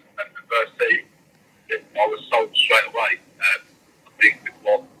club and the first team, I was sold straight away. I think with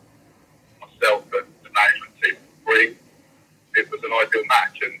what myself and the management team bring, it was an ideal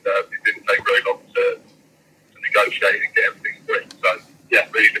match, and it didn't take very long to negotiate and get everything agreed. So, yeah,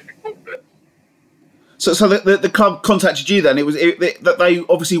 really looking forward to it. So the club contacted you then? That they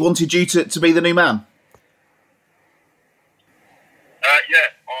obviously wanted you to be the new man?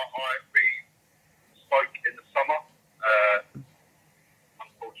 We spoke in the summer.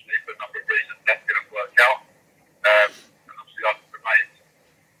 Unfortunately, for a number of reasons, that didn't work out. And obviously, I've remained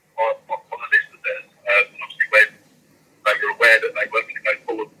on the list of theirs. And obviously, when they were aware that they weren't going to go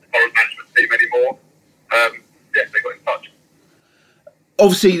forward with the current management team anymore, they got in touch.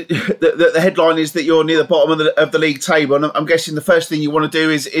 Obviously, the headline is that you're near the bottom of the league table, and I'm guessing the first thing you want to do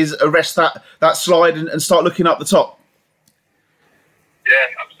is arrest that slide and start looking up the top.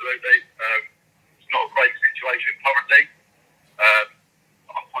 Yeah, absolutely. It's not a great situation currently.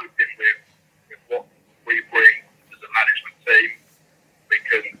 I'm hoping with what we bring as a management team, we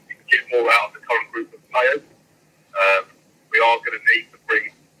can get more out of the current group of players. We are going to need to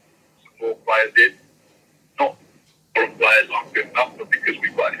bring some more players in. Not all players aren't good enough, but because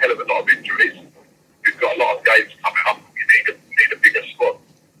we've got a hell of a lot of injuries, we've got a lot of games coming up. We need a bigger squad,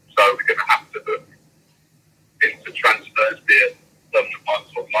 so we're going to have to look into transfers, be it permanent ones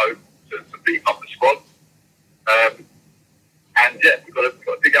or loan, to beef up the squad. And yeah, we've got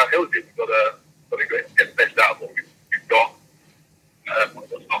to dig our heels in. We've got to get the best out of what we've got.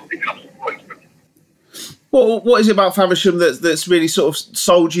 Let's not picking up some points. What is it about Faversham that's really sort of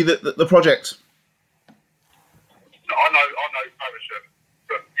sold you the project? I know Faversham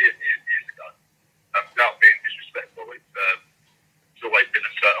from years ago. Without being disrespectful, it's always been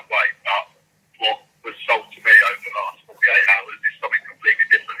a certain way. But what was sold to me over the last 48 hours is something completely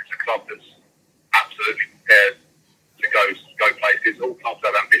different. It's a club that's absolutely prepared to go places. All clubs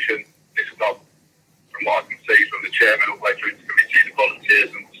have ambition. This club, from what I can see from the chairman all the way through to the committee, the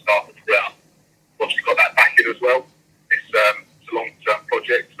volunteers and the staff throughout, obviously got that backing as well. It's a long-term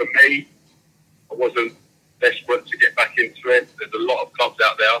project. For me, I wasn't desperate to get back into it. There's a lot of clubs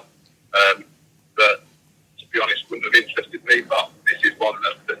out there that, to be honest, wouldn't have interested me, but this is one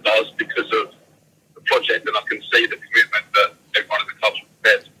that does because of the project, and I can see the commitment that every one of the clubs are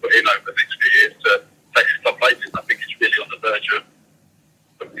prepared to put in over the next few years to take this club places. I think it's really on the verge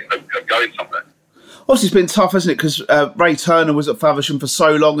of going somewhere. Obviously, it's been tough, hasn't it? Because Ray Turner was at Faversham for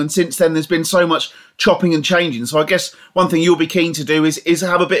so long, and since then there's been so much chopping and changing. So I guess one thing you'll be keen to do is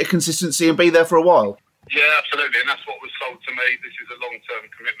have a bit of consistency and be there for a while. Yeah, absolutely, and that's what was sold to me. This is a long-term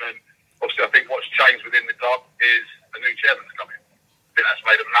commitment. Obviously, I think what's changed within the club is a new chairman's come in. I think that's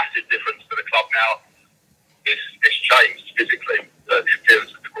made a massive difference to the club now. It's changed physically, the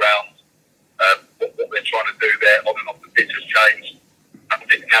appearance of the ground, what they're trying to do there on and off the pitch has changed. I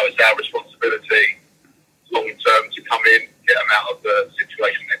think now it's our responsibility long-term to come in, get them out of the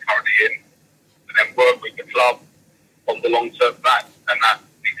situation they're currently in, and then work with the club on the long-term plan, and that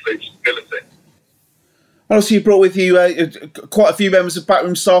includes stability. And also, you brought with you quite a few members of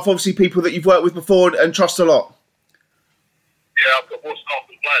backroom staff, obviously people that you've worked with before and trust a lot. Yeah, I've got more staff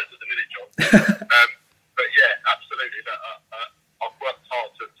than players at the minute, John. But yeah, absolutely. I've worked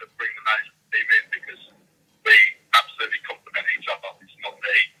hard to bring the management team in because we absolutely complement each other. It's not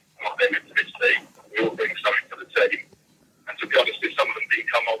me, not them individually. We all bring something to the team. And to be honest, if some of them didn't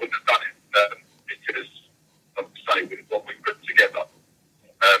come, I wouldn't have done it because, like I say, with what we put together,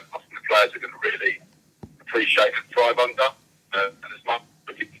 I think the players are going to really appreciate and thrive under. And as much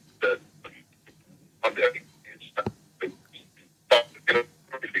as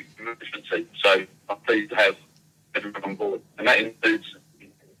so I'm pleased to have everyone on board, and that includes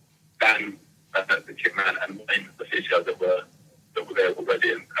Dan, the kit man, and Wayne, the physio that were there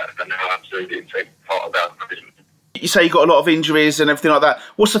already, and are now absolutely integral part of our management. You say you've got a lot of injuries and everything like that.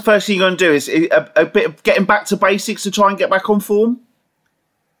 What's the first thing you're going to do? Is a bit of getting back to basics to try and get back on form?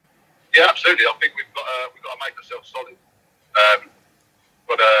 Yeah, absolutely. I think we've got to make ourselves solid.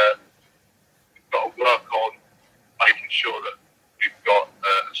 We've got to work on making sure that we've got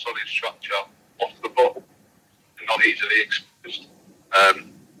a solid structure off the ball and not easily exposed. I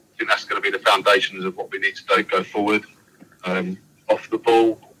think that's going to be the foundations of what we need to do go forward. Off the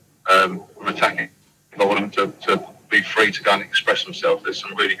ball, from attacking, I want them to be free to go and express themselves. There's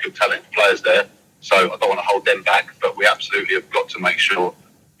some really good talented players there, so I don't want to hold them back, but we absolutely have got to make sure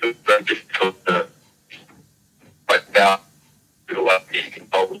it's very difficult to break down feel like being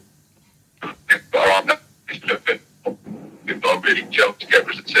involved. We've got to really gel together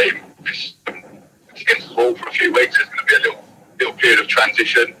as a team. It's against the wall for a few weeks. There's going to be a little period of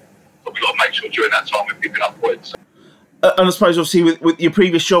transition, but we've got to make sure during that time we're picking up points. And I suppose, obviously, with your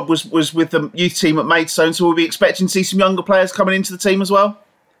previous job was with the youth team at Maidstone, so we'll be expecting to see some younger players coming into the team as well?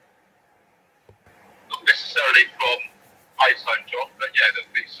 Not necessarily from Maidstone job, but yeah,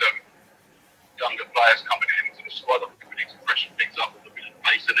 there'll be some younger players coming into the squad. I think we need to freshen things up with a bit of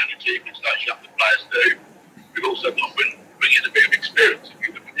pace and energy, which those younger players do. We've also got to bring in a bit of experience. If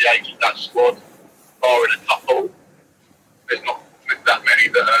you look at the age of that squad, barring a couple, there's not that many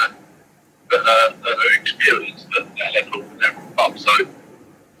that are experienced at that level and they're up. So,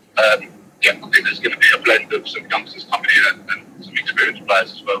 yeah, I think there's going to be a blend of some youngsters coming in and some experienced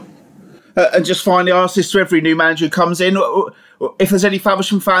players as well. And just finally, I ask this to every new manager who comes in: if there's any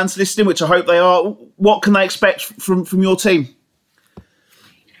Faversham fans listening, which I hope they are, what can they expect from your team?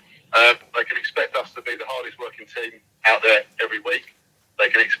 They can expect us to be the hardest working team out there every week. They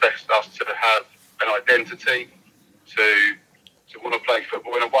can expect us to have an identity, to want to play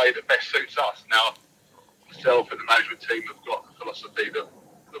football in a way that best suits us. Now, myself and the management team have got a philosophy that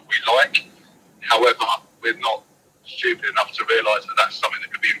we like. However, we're not stupid enough to realise that that's something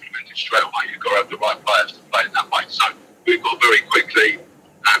that can be implemented straight away. You've got to have the right players to play in that way. So we've got to very quickly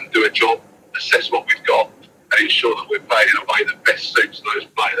do a job, assess what we've got, and ensure that we're playing in a way that best suits those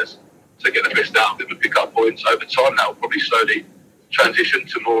players to get the best out of them and pick up points. Over time, that will probably slowly transition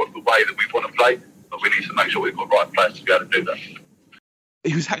to more of the way that we want to play, but we need to make sure we've got the right players to be able to do that.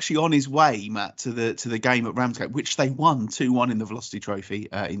 He was actually on his way, Matt, to the game at Ramsgate, which they won 2-1 in the Velocity Trophy,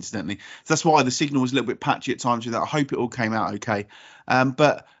 incidentally. So that's why the signal was a little bit patchy at times with that. I hope it all came out okay.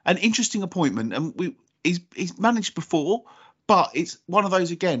 But an interesting appointment, and he's managed before, but it's one of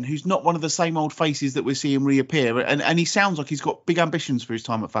those, again, who's not one of the same old faces that we're seeing reappear. And he sounds like he's got big ambitions for his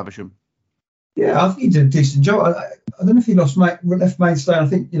time at Faversham. Yeah, I think he did a decent job. I don't know if he left Maidstone. I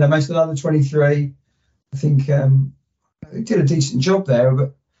think, Maidstone under 23. I think he did a decent job there,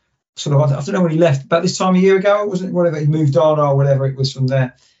 but sort of, I don't know when he left, about this time a year ago, wasn't it? Whatever, he moved on or whatever it was from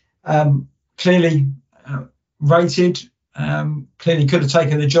there. Clearly rated, clearly could have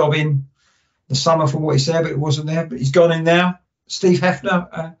taken the job in the summer from what he said, but it wasn't there. But he's gone in now. Steve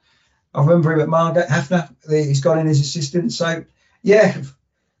Heffner, I remember him at Margate. Heffner, he's gone in as assistant. So, yeah,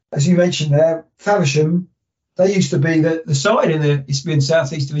 as you mentioned there, Faversham, they used to be the side in the East Midlands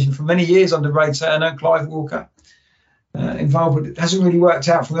South East Division for many years under Ray Turner, Clive Walker. Involved, but it hasn't really worked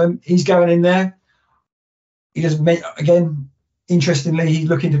out for them. He's going in there. He doesn't, again, interestingly, he's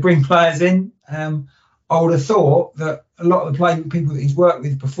looking to bring players in. I would have thought that a lot of the people that he's worked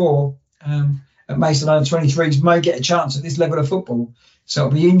with before at Maidstone under 23s may get a chance at this level of football. So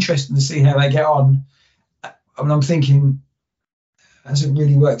it'll be interesting to see how they get on. I'm thinking, hasn't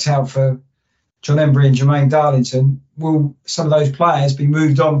really worked out for John Embry and Jermaine Darlington. Will some of those players be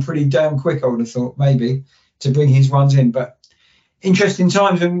moved on pretty damn quick, I would have thought, maybe, to bring his ones in? But interesting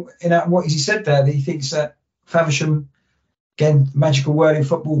times in what he said there, that he thinks that Faversham, again, magical word in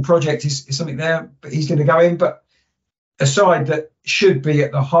football, project is something there, but he's going to go in. But a side that should be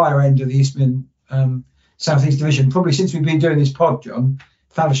at the higher end of the Eastman South East Division, probably since we've been doing this pod, John,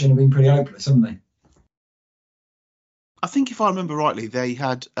 Faversham have been pretty hopeless, haven't they? I think if I remember rightly, they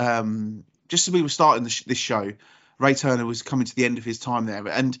had, just as we were starting this show, Ray Turner was coming to the end of his time there,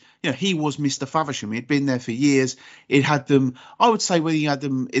 and he was Mr. Faversham. He'd been there for years. It had them, I would say, when he had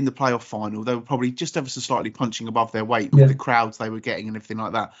them in the playoff final, they were probably just ever so slightly punching above their weight with the crowds they were getting and everything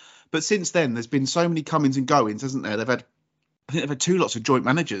like that. But since then, there's been so many comings and goings, hasn't there? I think they've had 2 lots of joint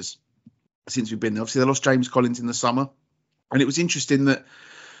managers since we've been there. Obviously, they lost James Collins in the summer, and it was interesting that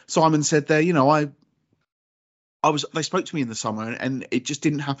Simon said there, they spoke to me in the summer, and it just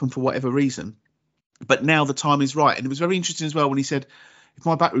didn't happen for whatever reason. But now the time is right. And it was very interesting as well when he said, if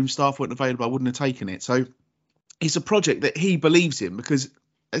my backroom staff weren't available, I wouldn't have taken it. So it's a project that he believes in because,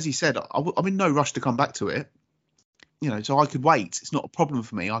 as he said, I'm in no rush to come back to it. So I could wait. It's not a problem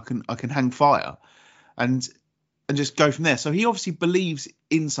for me. I can hang fire and just go from there. So he obviously believes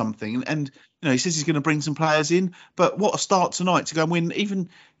in something. And he says he's going to bring some players in. But what a start tonight to go and win, even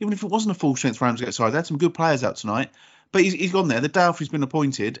if it wasn't a full-strength Ramsgate side. They had some good players out tonight. But he's gone there. The Dalfrey's been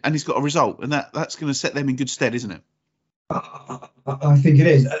appointed, and he's got a result, and that's going to set them in good stead, isn't it? I think it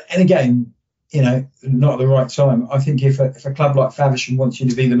is. And again, not at the right time. I think if a club like Faversham wants you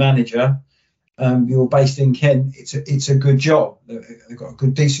to be the manager, you're based in Kent. It's a good job. They've got a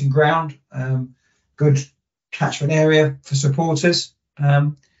good, decent ground, good catchment area for supporters.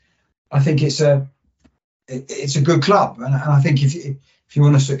 I think it's a good club, and I think if if you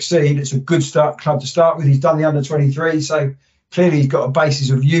want to succeed, it's a good club to start with. He's done the under-23, so clearly he's got a basis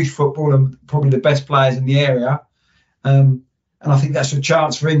of youth football and probably the best players in the area. And I think that's a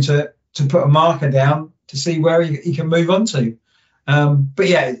chance for him to put a marker down to see where he can move on to. But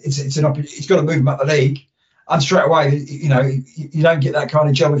yeah, it's an opportunity. He's got to move him up the league. And straight away, you know, you don't get that kind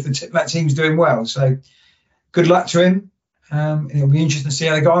of job if that team's doing well. So good luck to him. It'll be interesting to see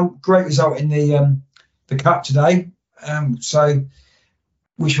how they go on. Great result in the cup today. So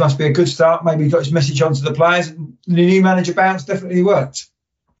which must be a good start. Maybe he got his message onto the players. And the new manager bounce definitely worked.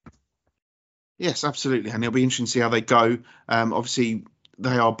 Yes, absolutely. And it'll be interesting to see how they go. Obviously,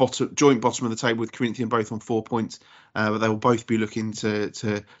 they are joint bottom of the table with Corinthian both on 4 points. But they will both be looking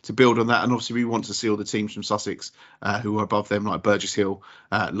to build on that. And obviously, we want to see all the teams from Sussex who are above them, like Burgess Hill,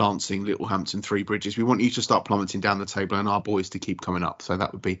 Lancing, Littlehampton, Three Bridges. We want you to start plummeting down the table and our boys to keep coming up. So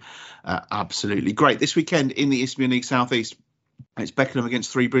that would be absolutely great. This weekend in the Isthmian League South East, it's Beckenham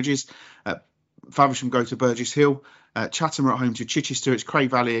against Three Bridges. Faversham go to Burgess Hill. Chatham are at home to Chichester. It's Cray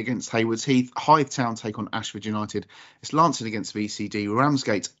Valley against Haywards Heath. Hythe Town take on Ashford United. It's Lancing against VCD.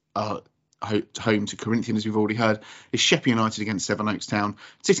 Ramsgate home to Corinthian, as we've already heard. It's Sheppey United against Sevenoaks Town.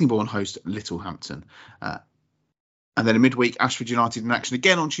 Sittingbourne host Littlehampton. And then in midweek, Ashford United in action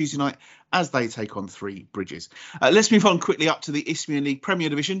again on Tuesday night as they take on Three Bridges. Let's move on quickly up to the Isthmian League Premier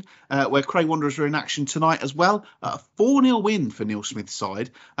Division, where Cray Wanderers are in action tonight as well. A 4-0 win for Neil Smith's side.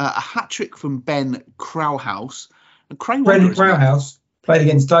 A hat-trick from Ben Crowhouse. And Brendan Crowhouse played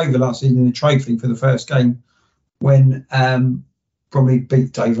against Dover last season in the trophy for the first game when probably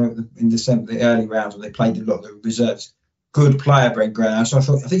beat Dover in December, the early rounds when they played a lot of the reserves. Good player, Brendan Crowhouse. So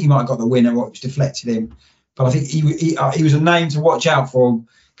I think he might have got the winner, what was deflected him. But I think he was a name to watch out for.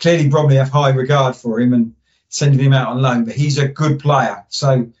 Clearly, Bromley have high regard for him and sending him out on loan. But he's a good player.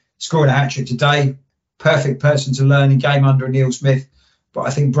 So scoring a hat-trick today, perfect person to learn in game under Neil Smith. But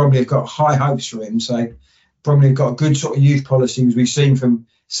I think Bromley have got high hopes for him. So Bromley have got a good sort of youth policy, as we've seen from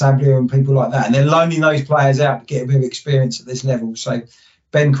Sablia and people like that. And they're loaning those players out to get a bit of experience at this level. So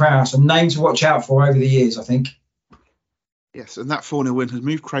Ben Krause, a name to watch out for over the years, I think. Yes, and that 4-0 win has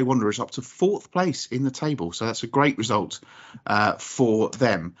moved Cray Wanderers up to 4th place in the table. So that's a great result for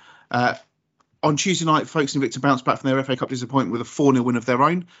them. On Tuesday night, Folkestone Invicta bounced back from their FA Cup disappointment with a 4-0 win of their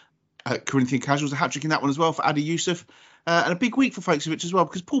own. Corinthian Casuals, a hat-trick in that one as well for Adi Yusuf. And a big week for Folkestone Invicta as well,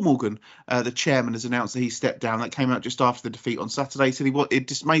 because Paul Morgan, the chairman, has announced that he stepped down. That came out just after the defeat on Saturday. So it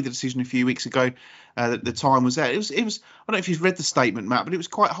just made the decision a few weeks ago that the time was there. It was. I don't know if you've read the statement, Matt, but it was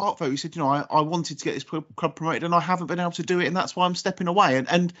quite heartfelt. He said, I wanted to get this club promoted and I haven't been able to do it, and that's why I'm stepping away.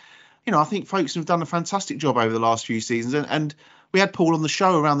 And I think Folkestone have done a fantastic job over the last few seasons. And we had Paul on the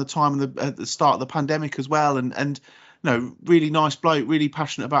show around the time at the start of the pandemic as well. And really nice bloke, really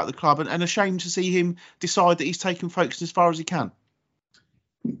passionate about the club, and a shame to see him decide that he's taken Folkestone as far as he can.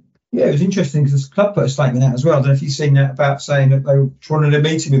 Yeah, it was interesting because the club put a statement out as well. I don't know if you've seen that, about saying that they wanted a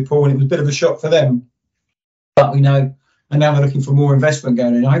meeting with Paul and it was a bit of a shock for them. But we know, and now they're looking for more investment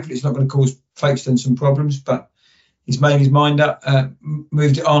going in. Hopefully it's not going to cause Folkestone some problems, but he's made his mind up,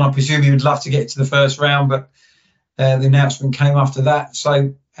 moved it on. I presume he would love to get to the first round, but the announcement came after that.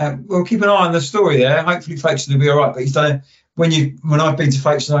 So we'll keep an eye on the story there. Hopefully Folkestone will be all right. But he's done it when I've been to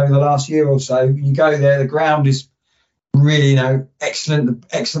Folkestone over the last year or so. You go there, the ground is really,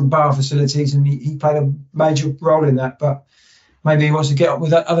 excellent bar facilities, and he played a major role in that. But maybe he wants to get on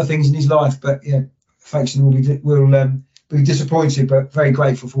with other things in his life. But yeah, Folkestone will be disappointed, but very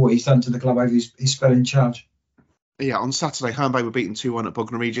grateful for what he's done to the club over his spell in charge. Yeah, on Saturday, Herne Bay were beaten 2-1 at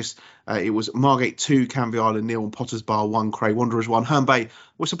Bognor Regis. It was Margate 2, Canvey Island 0, and Potters Bar 1, Cray Wanderers 1. Herne Bay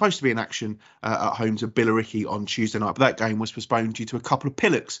was supposed to be in action at home to Billericay on Tuesday night, but that game was postponed due to a couple of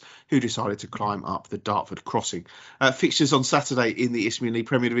pillocks who decided to climb up the Dartford crossing. Fixtures on Saturday in the Isthmian League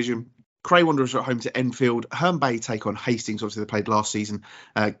Premier Division. Cray Wanderers are at home to Enfield. Herne Bay take on Hastings. Obviously, they played last season.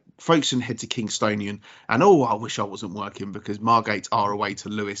 Folkestone head to Kingstonian. And I wish I wasn't working because Margate are away to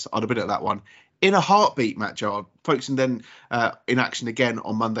Lewis. I'd have been at that one in a heartbeat, Matt Gerrard. Folkestone then in action again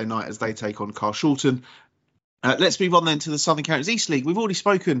on Monday night as they take on Carshalton. Let's move on then to the Southern Counties East League. We've already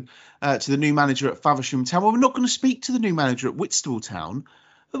spoken to the new manager at Faversham Town. Well, we're not going to speak to the new manager at Whitstable Town.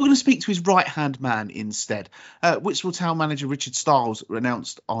 But we're going to speak to his right-hand man instead. Whitstable Town manager Richard Stiles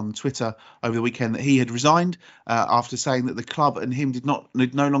announced on Twitter over the weekend that he had resigned after saying that the club and him did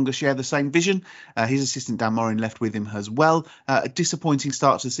no longer share the same vision. His assistant Dan Morin left with him as well. A disappointing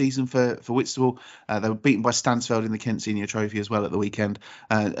start to the season for Whitstable. They were beaten by Stansfeld in the Kent Senior Trophy as well at the weekend.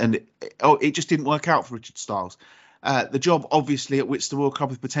 And it just didn't work out for Richard Stiles. The job, obviously, at Whitstable, a club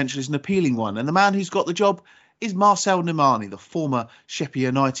with potential, is an appealing one. And the man who's got the job is Marcel Nemani, the former Sheppey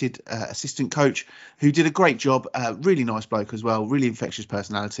United assistant coach, who did a great job. Really nice bloke as well, really infectious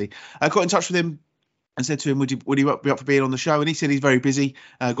personality. I got in touch with him and said to him, would he be up for being on the show? And he said he's very busy,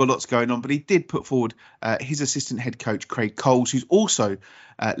 got lots going on, but he did put forward his assistant head coach, Craig Coles, who's also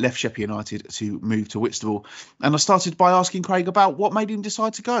left Sheppey United to move to Whitstable. And I started by asking Craig about what made him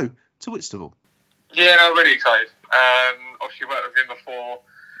decide to go to Whitstable. Yeah, no, really excited. Obviously worked with him before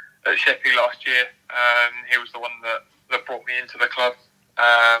at Sheppey last year. He was the one that brought me into the club.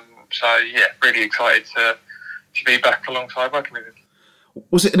 So yeah, really excited to be back alongside working with him.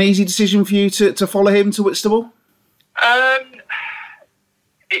 Was it an easy decision for you to follow him to Whitstable?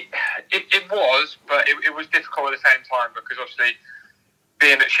 It was, but it was difficult at the same time because obviously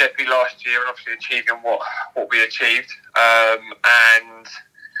being at Sheppey last year and obviously achieving what we achieved, and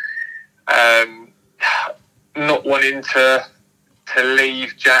not wanting to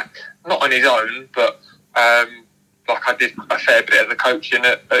leave Jack, not on his own, but like I did a fair bit of the coaching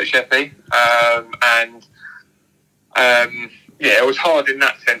at Sheppey, yeah, it was hard in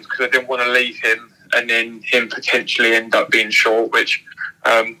that sense because I didn't want to leave him and then him potentially end up being short, which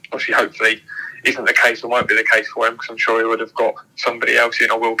obviously hopefully isn't the case or won't be the case for him because I'm sure he would have got somebody else in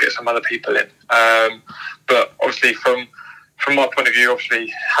or will get some other people in. But obviously from my point of view,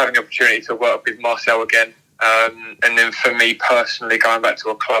 obviously having the opportunity to work with Marcel again, and then for me personally going back to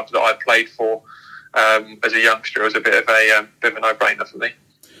a club that I played for as a youngster was a bit of a no-brainer for me.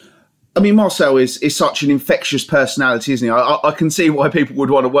 I mean, Marcel is such an infectious personality, isn't he? I can see why people would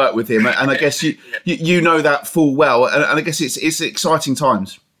want to work with him, and I guess you know that full well, and I guess it's exciting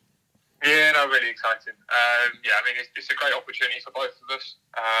times. Yeah, no, really exciting. Yeah, I mean, it's a great opportunity for both of us.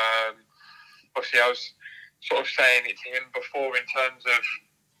 Obviously, I was sort of saying it to him before in terms of,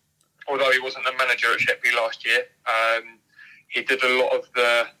 although he wasn't the manager at Sheppey last year, he did a lot of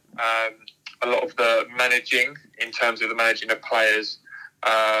the managing in terms of the managing of players,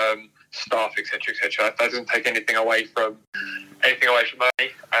 staff, etc., etc. That doesn't take anything away from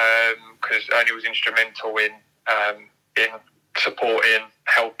Ernie, because Ernie was instrumental in supporting,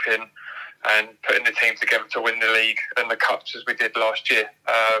 helping, and putting the team together to win the league and the cups as we did last year.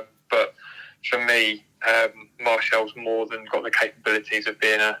 But for me, Marcel's more than got the capabilities of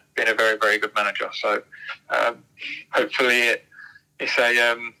being a very, very good manager. So hopefully it's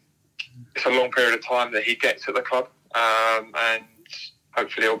a long period of time that he gets at the club, and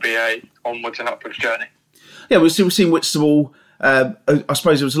hopefully it'll be a onwards and upwards journey. Yeah, we've seen Whitstable. I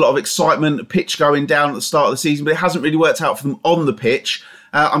suppose there was a lot of excitement, pitch going down at the start of the season, but it hasn't really worked out for them on the pitch.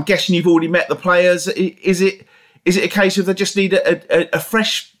 I'm guessing you've already met the players. Is it a case of they just need a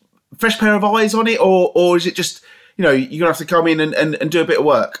fresh pair of eyes on it, or is it just, you're going to have to come in and do a bit of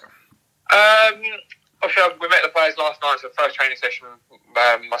work? Obviously, we met the players last night, so the first training session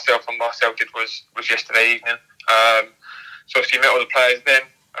myself and Marcel did was yesterday evening. So obviously met all the players then.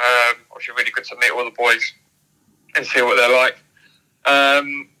 Obviously really good to meet all the boys and see what they're like.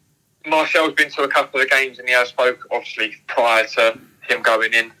 Marcel's been to a couple of the games and he has spoke, obviously, prior to him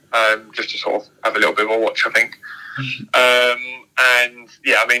going in, just to sort of have a little bit of a watch, I think. And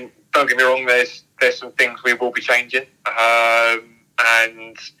yeah, I mean, don't get me wrong, there's some things we will be changing.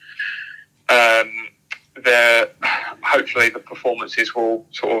 And hopefully the performances will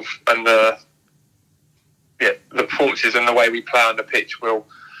sort of, and the performances and the way we play on the pitch will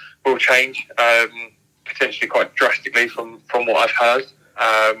change, potentially quite drastically from what I've heard.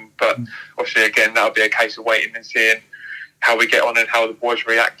 But obviously, again, that'll be a case of waiting and seeing how we get on and how the boys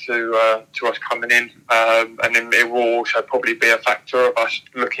react to us coming in. And then it will also probably be a factor of us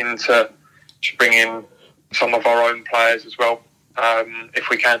looking to bring in some of our own players as well, if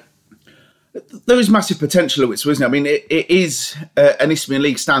we can. There is massive potential at Whitstable, isn't it? I mean, it is an Isthmian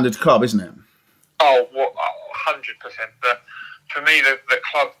League standard club, isn't it? Oh, 100%. For me, the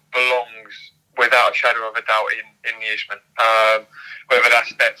club belongs without a shadow of a doubt in the Isthmian. Whether that's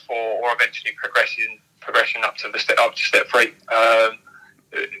step 4 or eventually progression up to step 3.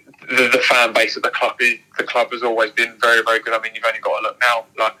 The fan base of the club has always been very, very good. I mean, you've only got to look now.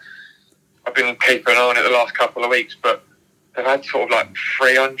 Like, I've been keeping an eye on it the last couple of weeks, but they've had sort of like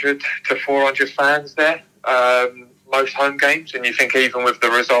 300 to 400 fans there, most home games, and you think even with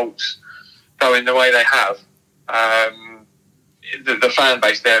the results going the way they have, the fan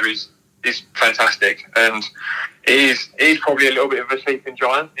base there is fantastic, and it is probably a little bit of a sleeping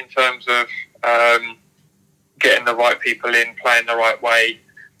giant in terms of getting the right people in, playing the right way,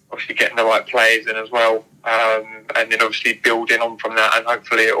 obviously getting the right players in as well, and then obviously building on from that, and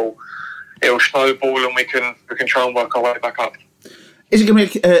hopefully it'll snowball and we can try and work our way back up. Is it going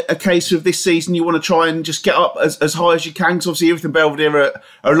to be a case of this season you want to try and just get up as high as you can? Because obviously everything Belvedere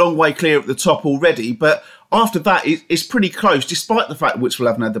are a long way clear at the top already, but after that, it's pretty close, despite the fact that Whitstable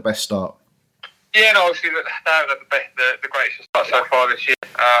haven't had the best start. Yeah, no, obviously they haven't had the greatest start so far this year.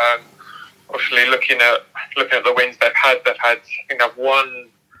 Obviously, looking at the wins they've had, I think they've won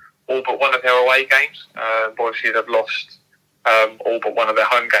all but one of their away games. But obviously, they've lost all but one of their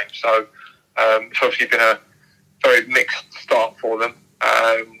home games. So it's obviously been a very mixed start for them.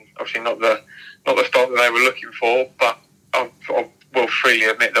 Obviously, not the start that they were looking for, but I will freely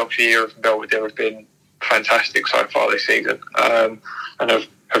admit that obviously Erith and Belvedere have been fantastic so far this season, and have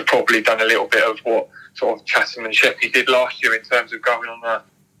probably done a little bit of what sort of Chatham and Sheppey did last year in terms of going on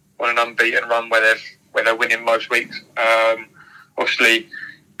an unbeaten run where they're winning most weeks. Obviously,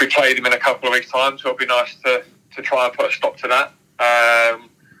 we play them in a couple of weeks' time, so it'll be nice to try and put a stop to that.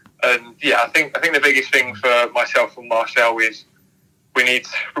 And yeah, I think the biggest thing for myself and Marcel is we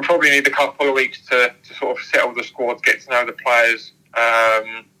probably need a couple of weeks to sort of settle the squad, get to know the players,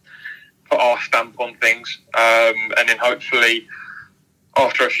 put our stamp on things, and then hopefully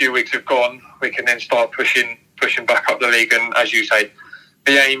after a few weeks have gone, we can then start pushing back up the league. And as you say,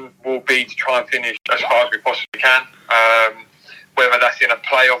 the aim will be to try and finish as high as we possibly can, whether that's in a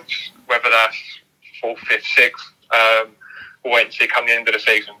playoffs, whether that's 4th, 5th, 6th. We'll wait and see come the end of the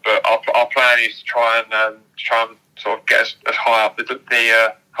season. But our plan is to try and sort of get as high up the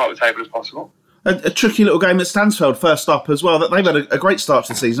table as possible. A tricky little game at Stansfeld, first up as well. They've had a great start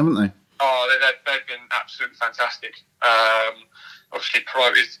to the season, haven't they? Oh, they've been absolutely fantastic. Obviously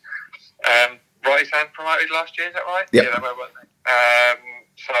promoted, Rightytown promoted last year, is that right? Yep. Yeah, they were, weren't they?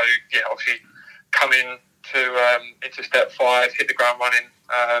 So, yeah, obviously coming into step 5, hit the ground running.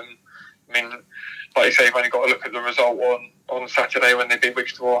 I mean, like you say, you've only got to look at the result on Saturday when they beat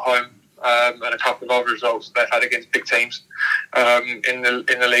Whitstable at home, and a couple of other results they've had against big teams in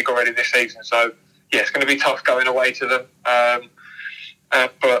the league already this season. So, yeah, it's going to be tough going away to them.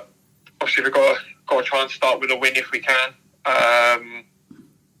 But obviously we've got to try and start with a win if we can.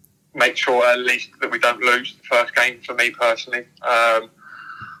 Make sure at least that we don't lose the first game for me personally.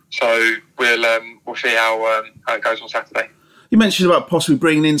 So we'll see how it goes on Saturday. You mentioned about possibly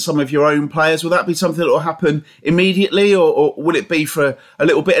bringing in some of your own players. Will that be something that will happen immediately, or will it be for a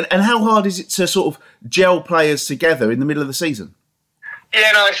little bit? And how hard is it to sort of gel players together in the middle of the season?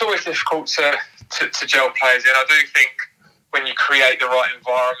 Yeah, no, it's always difficult to gel players in. I do think when you create the right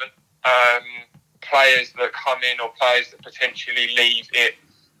environment, players that come in or players that potentially leave, it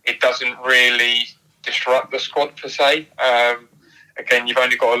doesn't really disrupt the squad per se. Again, you've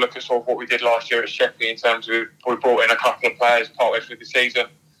only got to look at sort of what we did last year at Sheppey in terms of we brought in a couple of players partway through the season,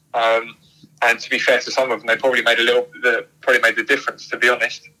 and to be fair to some of them, they probably made the difference. To be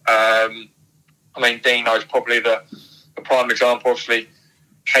honest, I mean, Dino's probably the prime example. Obviously,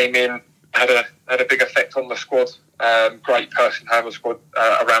 came in, had a big effect on the squad. Great person to have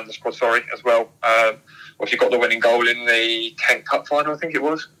around the squad. As well. Obviously, got the winning goal in the Kent Cup final, I think it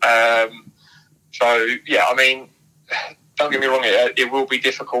was. So yeah, I mean, don't get me wrong, it will be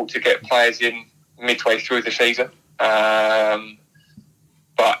difficult to get players in midway through the season, but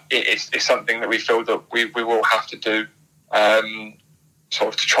it's something that we feel that we will have to do,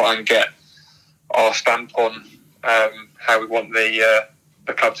 sort of to try and get our stamp on how we want the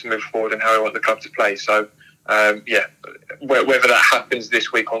club to move forward and how we want the club to play. So yeah, whether that happens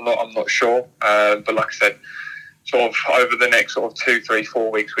this week or not, I'm not sure. But like I said, sort of over the next sort of 2, 3,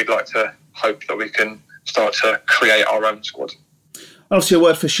 4 weeks, we'd like to hope that we can start to create our own squad. Obviously, a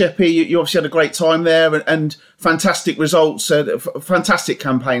word for Sheppey. You obviously had a great time there and fantastic results, a fantastic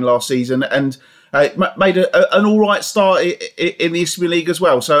campaign last season, and made an all right start in the Eastern League as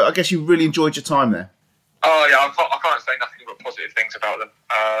well. So I guess you really enjoyed your time there. Oh yeah, I can't say nothing but positive things about them.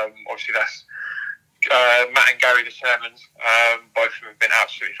 Obviously, that's Matt and Gary, the chairmen. Both of them have been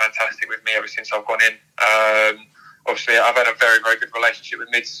absolutely fantastic with me ever since I've gone in. Obviously, I've had a very, very good relationship with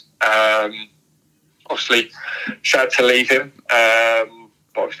Mids. Obviously, sad to leave him. But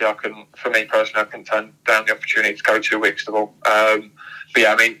obviously, for me personally, I couldn't turn down the opportunity to go to Whitstable. But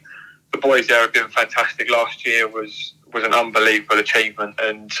yeah, I mean, the boys there have been fantastic. Last year was an unbelievable achievement,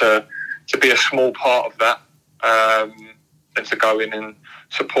 and to be a small part of that, and to go in and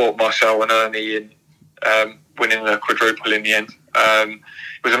support Marcel and Ernie in winning the quadruple in the end, it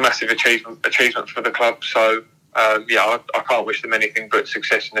was a massive achievement for the club. So yeah, I can't wish them anything but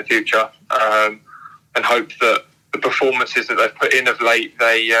success in the future, and hope that the performances that they've put in of late,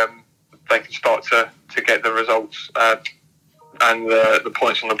 they can start to get the results and the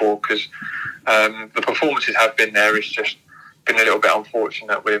points on the board, because the performances have been there. It's just been a little bit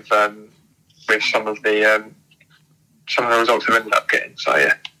unfortunate with some of the results they've ended up getting. So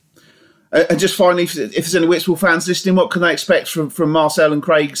yeah. And just finally, if there's any Whitstable fans listening, what can they expect from Marcel and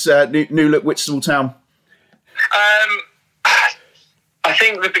Craig's new look Whitstable Town? I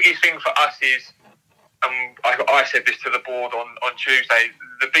think the biggest thing for us is, I said this to the board on Tuesday,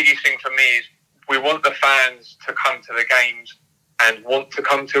 the biggest thing for me is we want the fans to come to the games and want to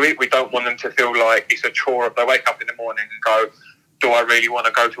come to it. We don't want them to feel like it's a chore if they wake up in the morning and go, do I really want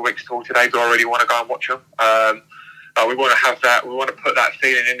to go to Whitstable today? Do I really want to go and watch them? We want to have that. We want to put that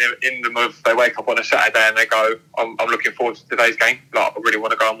feeling in them of they wake up on a Saturday and they go, I'm looking forward to today's game. Like, I really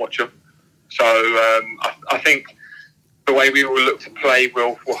want to go and watch them. So I think the way we will look to play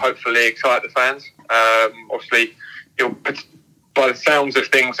will hopefully excite the fans. Obviously, by the sounds of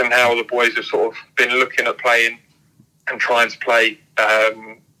things and how the boys have sort of been looking at playing and trying to play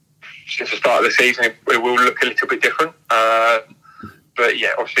since the start of the season, it will look a little bit different. But yeah,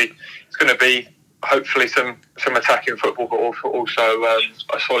 obviously, it's going to be hopefully some attacking football, but also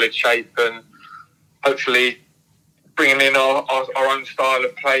a solid shape, and hopefully bringing in our own style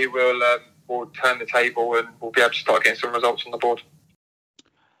of play will turn the table and we'll be able to start getting some results on the board.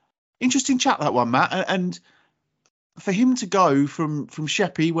 Interesting chat, that one, Matt. And for him to go from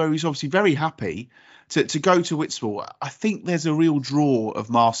Sheppey, where he's obviously very happy, to go to Whitstable, I think there's a real draw of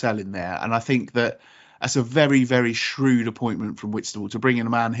Marcel in there. And I think that's a very, very shrewd appointment from Whitstable to bring in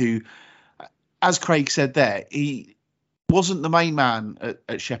a man who, as Craig said there, he wasn't the main man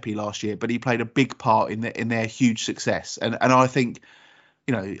at Sheppey last year, but he played a big part in their huge success. And I think,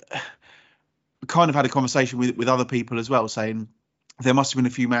 kind of had a conversation with other people as well, saying there must have been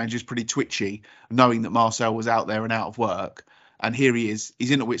a few managers pretty twitchy, knowing that Marcel was out there and out of work. And here he is. He's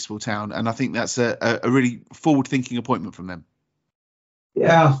in at Whitstable Town. And I think that's a really forward-thinking appointment from them.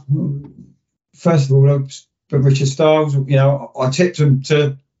 Yeah. First of all, Richard Stiles, I tipped him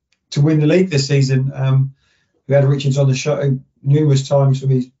to win the league this season. We had Richards on the show numerous times for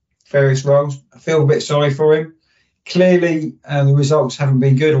his various roles. I feel a bit sorry for him. Clearly, the results haven't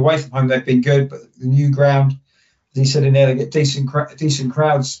been good. Away from home, they've been good, but the new ground, as he said in there, they get decent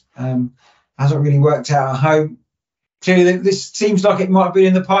crowds. Hasn't really worked out at home. Clearly, this seems like it might have been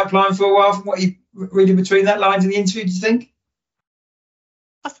in the pipeline for a while from what you reading between that lines in the interview, do you think?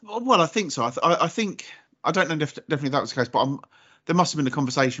 I think so. I think, I don't know if definitely that was the case, but there must have been a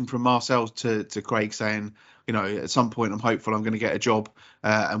conversation from Marcel to Craig saying, at some point I'm hopeful I'm going to get a job,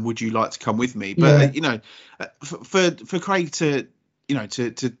 and would you like to come with me? But for Craig to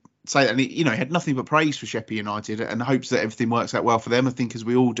say that, and he had nothing but praise for Sheppey United and hopes that everything works out well for them, I think, as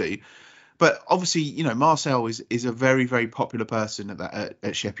we all do. But obviously, Marcel is a very, very popular person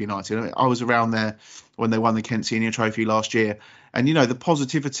at Sheppey United. I was around there when they won the Kent Senior Trophy last year, and the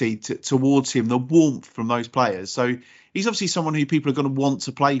positivity towards him, the warmth from those players. So he's obviously someone who people are going to want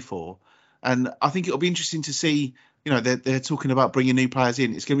to play for, and I think it'll be interesting to see. They're talking about bringing new players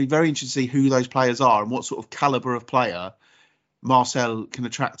in. It's going to be very interesting to see who those players are and what sort of calibre of player Marcel can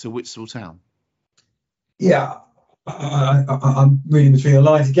attract to Whitstable Town. Yeah. I'm reading between the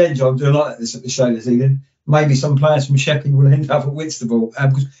lines again, John. I'm doing like this at the show this evening. Maybe some players from Sheppey will end up at Whitstable.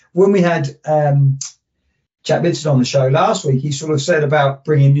 Because when we had Jack Vincent on the show last week, he sort of said about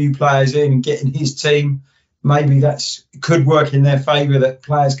bringing new players in and getting his team. Maybe that's could work in their favour, that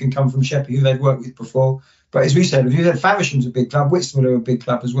players can come from Sheppey who they've worked with before. But as we said, if you said Faversham's a big club, Whitstable are a big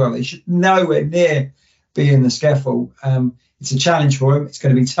club as well. They should nowhere near be in the scaffold. It's a challenge for them. It's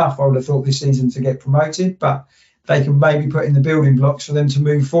going to be tough, I would have thought, this season to get promoted, but they can maybe put in the building blocks for them to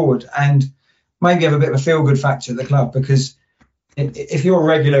move forward and maybe have a bit of a feel-good factor at the club, because if you're a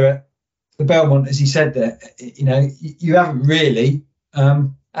regular at the Belmont, as he said there, you haven't really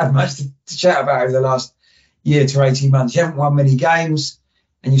had much to chat about over the last year to 18 months. You haven't won many games,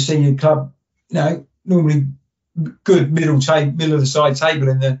 and you've seen your club, normally good middle of the side table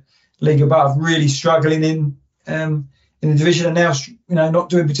in the league above, really struggling in the division, and now not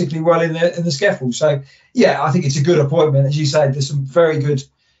doing particularly well in the scaffold. So yeah, I think it's a good appointment. As you said, there's some very good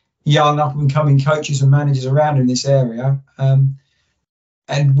young up and coming coaches and managers around in this area,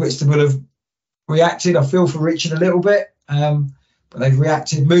 and Whitstable have reacted. I feel for Richard a little bit, but they've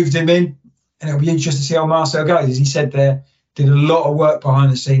reacted, moved him in, and it'll be interesting to see how Marcel goes. As he said there, did a lot of work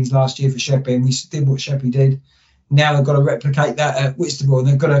behind the scenes last year for Sheppey, and we did what Sheppey did. Now they've got to replicate that at Whitstable, and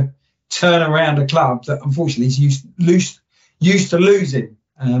they've got to turn around a club that unfortunately is used to losing,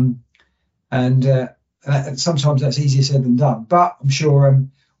 and sometimes that's easier said than done. But I'm sure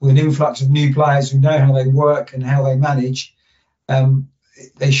with an influx of new players who know how they work and how they manage,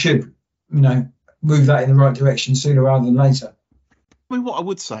 they should move that in the right direction sooner rather than later. I mean, what I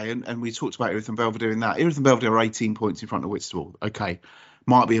would say, and we talked about Erith and Belvedere in that, Erith and Belvedere are 18 points in front of Whitstable. Okay,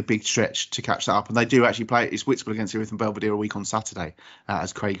 might be a big stretch to catch that up, and they do actually play. It's Whitstable against Erith and Belvedere a week on Saturday,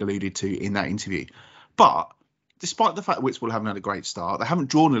 as Craig alluded to in that interview. But despite the fact that Whitstable haven't had a great start, they haven't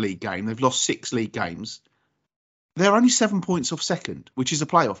drawn a league game. They've lost 6 league games. they're only 7 points off second, which is a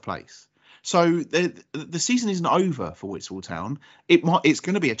playoff place. So the season isn't over for Whitstable Town. It's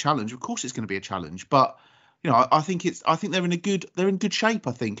going to be a challenge. Of course, it's going to be a challenge. But I think they're in good shape.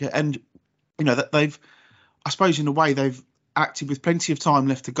 I think, and that they've, I suppose, in a way, they've acted with plenty of time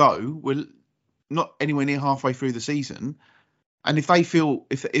left to go. We're not anywhere near halfway through the season, and if they feel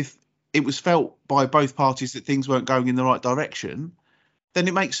if it was felt by both parties that things weren't going in the right direction, then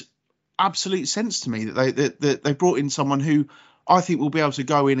it makes absolute sense to me that they brought in someone who I think will be able to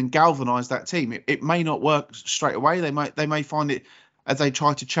go in and galvanise that team. It may not work straight away. They may find it as they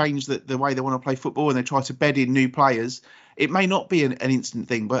try to change the way they want to play football and they try to bed in new players. It may not be an instant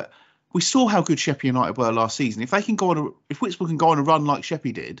thing, but we saw how good Sheppey United were last season. If Whitstable can go on a run like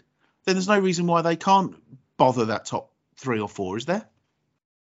Sheppey did, then there's no reason why they can't bother that top 3 or 4, is there?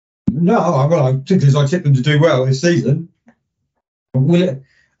 No, well, particularly as I tipped them to do well this season. They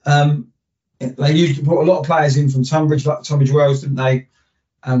used to put a lot of players in from Tunbridge Wells, didn't they?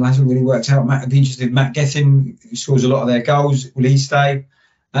 Hasn't really worked out. I'd be interested in Matt Gethin, who scores a lot of their goals. Will he stay?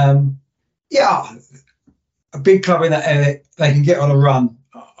 Yeah, a big club in that area, they can get on a run.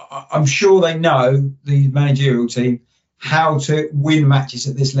 I'm sure they know, the managerial team, how to win matches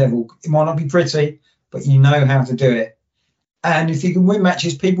at this level. It might not be pretty, but you know how to do it. And if you can win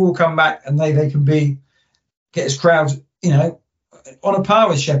matches, people will come back and they can get as crowds, on a par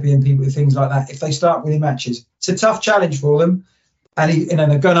with Sheppey and people with things like that. If they start winning matches, it's a tough challenge for them, and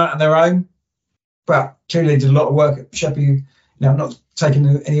they're going out on their own. But clearly, they did a lot of work at Sheppey. I'm not taking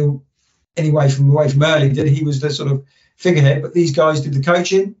any away from Early. He was the sort of figurehead, but these guys did the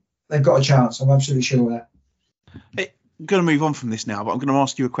coaching. They've got a chance. I'm absolutely sure of that. Hey, I'm going to move on from this now, but I'm going to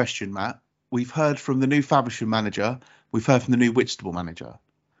ask you a question, Matt. We've heard from the new Faversham manager. We've heard from the new Whitstable manager.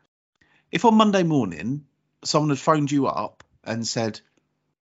 If on Monday morning someone had phoned you up and said,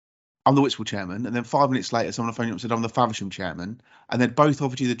 I'm the Whitstable chairman, and then 5 minutes later someone phoned you up and said, I'm the Faversham chairman, and then both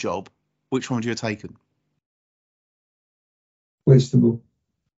offered you the job, which one would you have taken? Whitstable.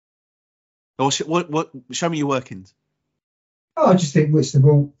 Or show me your workings. I just think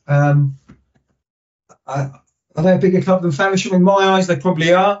Whitstable, are they a bigger club than Faversham? In my eyes, they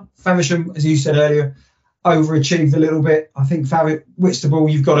probably are. Faversham, as you said earlier, overachieved a little bit. I think Whitstable,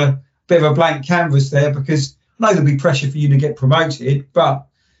 you've got a bit of a blank canvas there, because I know there'll be pressure for you to get promoted, but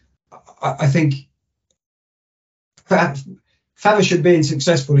I think Faversham being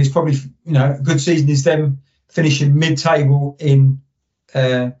successful is probably, a good season is them finishing mid-table in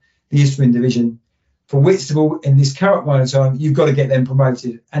the Eastern Division. For Whitstable, in this current moment of time, you've got to get them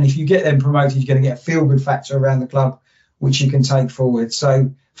promoted. And if you get them promoted, you're going to get a feel-good factor around the club, which you can take forward.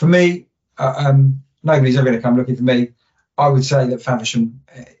 So for me, nobody's ever going to come looking for me. I would say that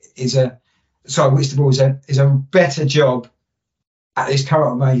Whitstable is a better job at this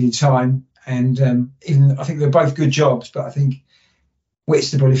current moment in time. And even I think they're both good jobs, but I think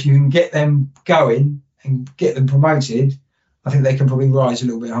Whitstable, if you can get them going and get them promoted, I think they can probably rise a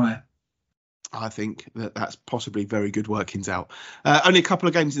little bit higher. I think that's possibly very good workings out. Only a couple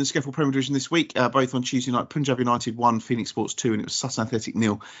of games in the Scaffold Premier Division this week, both on Tuesday night. Punjab United 1, Phoenix Sports 2, and it was Sutton Athletic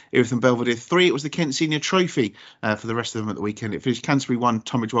 0, Erith and Belvedere 3. It was the Kent Senior Trophy for the rest of them at the weekend. It finished Canterbury 1,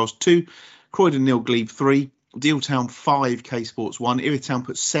 Tunbridge Wells 2, Croydon 0, Glebe 3, Deal Town 5, K Sports 1. Erith Town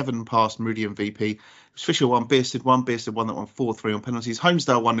put 7 past Meridian VP. It was Fisher 1, Bearsted 1. Bearsted won that one 4-3 on penalties.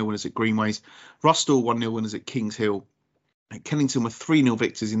 Homesdale 1-0 winners at Greenways. Rustle 1-0 winners at Kings Hill. Kennington were 3-0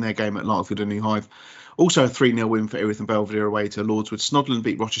 victors in their game at Larkfield and New Hive. Also a 3-0 win for Erith and Belvedere away to Lordswood. Snodland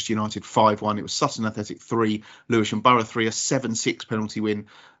beat Rochester United 5-1. It was Sutton Athletic 3, Lewisham Borough 3, a 7-6 penalty win,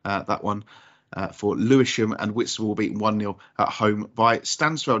 that one for Lewisham. And Whitstable beaten 1-0 at home by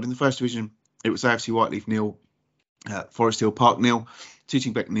Stansfeld. In the First Division, it was AFC Whiteleaf 0, Forest Hill Park 0,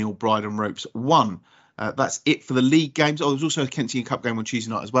 Tooting Beck 0, Bryden Ropes 1. That's it for the league games. Oh, there was also a Kent Senior Cup game on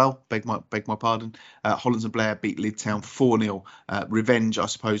Tuesday night as well. Beg my pardon. Hollands and Blair beat Lydd Town 4-0. Revenge, I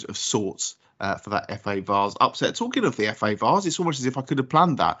suppose, of sorts for that FA Vars upset. Talking of the FA Vars, it's almost as if I could have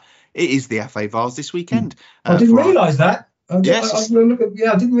planned that. It is the FA Vars this weekend. I didn't realise that. Yes. I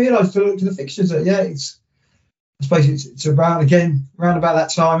didn't realise to look to the fixtures. I suppose it's around about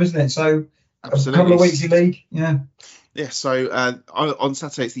that time, isn't it? So absolutely. A couple of weeks in league. Yeah. Yeah, so on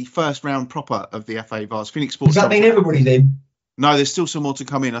Saturday it's the first round proper of the FA Vars. Phoenix Sports. Does that mean everybody's in? No, there's still some more to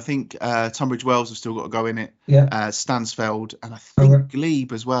come in. I think Tunbridge Wells have still got to go in it. Yeah. Stansfeld and I think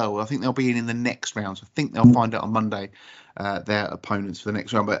Glebe as well. I think they'll be in the next round. So I think they'll find out on Monday their opponents for the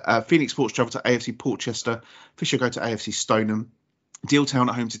next round. But Phoenix Sports travel to AFC Portchester. Fisher go to AFC Stoneham. Deal Town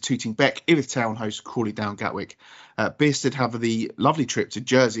at home to Tooting Beck. Erith Town hosts Crawley Down Gatwick. Bearsted have the lovely trip to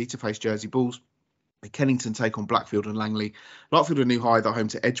Jersey to face Jersey Bulls. Kennington take on Blackfield and Langley. Larkfield and New Hythe are home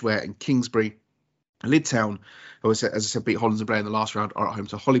to Edgware and Kingsbury. Lyd Town, as I said, beat Hollands and Blair in the last round, are at home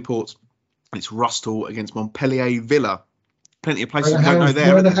to Holyport. It's Rustle against Montpellier Villa. Plenty of places we don't know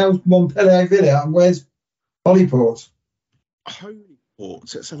there. Where the hell's Montpellier Villa and where's Holyport?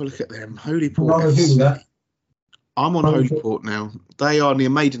 Holyport. Let's have a look at them. Holyport. I'm on Holyport now. They are near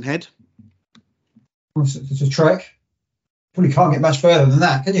Maidenhead. It's a trek. Probably can't get much further than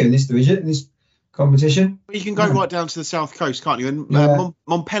that, can you, in this division, in this competition? Well, you can go right down to the south coast, can't you? And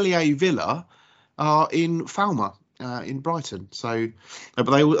Montpellier Villa are in Falmer, in Brighton. So, but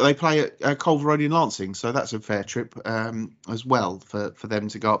they play at Culver Road in Lancing, so that's a fair trip as well for them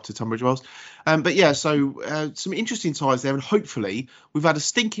to go up to Tunbridge Wells. But yeah, so some interesting ties there, and hopefully we've had a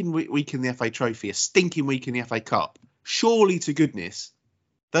stinking week in the FA Trophy, a stinking week in the FA Cup. Surely to goodness,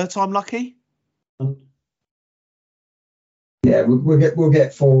 third time lucky. Yeah, we'll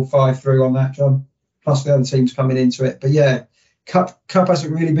get 4 or 5 through on that, John. Plus the other teams coming into it. But yeah, Cup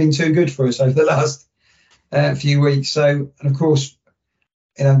hasn't really been too good for us over the last few weeks. So, and of course,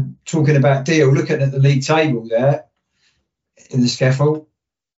 talking about Deal, looking at the league table there in the Scaffold,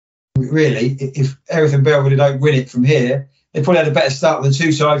 really, if Erith and Belvedere don't win it from here, they probably had a better start than the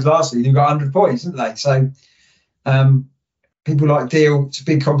two sides last season who got 100 points, didn't they? So, people like Deal, it's a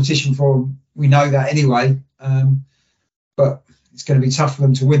big competition for them. We know that anyway. But it's going to be tough for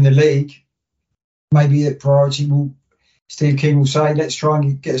them to win the league. Maybe the priority Steve King will say, let's try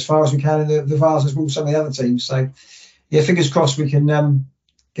and get as far as we can in the Vase as well as some of the other teams. So, yeah, fingers crossed we can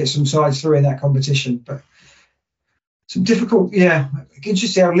get some sides through in that competition. But some difficult, interesting to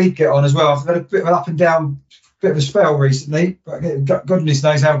see how League get on as well. I've had a bit of an up and down, bit of a spell recently. But goodness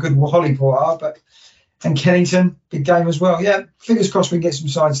knows how good Holyport are. And Kennington, big game as well. Yeah, fingers crossed we can get some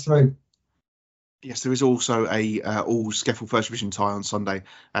sides through. Yes, there is also a all Scaffold First Division tie on Sunday.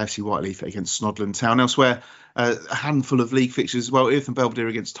 AFC Whiteleaf against Snodland Town. Elsewhere, a handful of league fixtures as well. Erith and Belvedere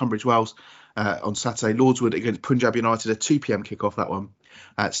against Tunbridge Wells on Saturday. Lordswood against Punjab United, a 2 p.m. kick-off, that one.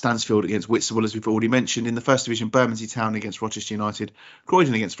 Stansfield against Whitstable, as we've already mentioned. In the First Division, Bermondsey Town against Rochester United.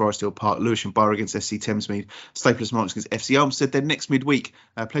 Croydon against Forest Hill Park. Lewisham Borough against SC Thamesmead. Staples Marks against FC Elmstead. Then next midweek,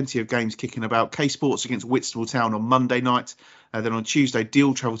 plenty of games kicking about. K Sports against Whitstable Town on Monday night. Then on Tuesday,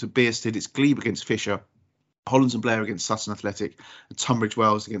 Deal travel to Bearsted. It's Glebe against Fisher. Hollands and Blair against Sutton Athletic, and Tunbridge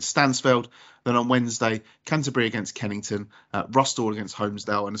Wells against Stansfeld. Then on Wednesday, Canterbury against Kennington, Rusthall against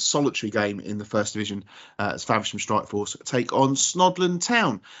Holmesdale, and a solitary game in the First Division as Faversham Strikeforce take on Snodland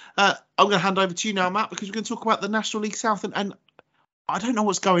Town. I'm going to hand over to you now, Matt, because we're going to talk about the National League South. And I don't know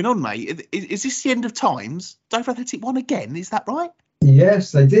what's going on, mate. Is this the end of times? Dover Athletic won again, is that right?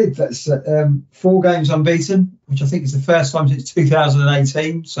 Yes, they did. That's 4 games unbeaten, which I think is the first time since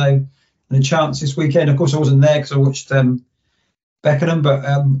 2018. So, and a chance this weekend. Of course, I wasn't there because I watched Beckenham, but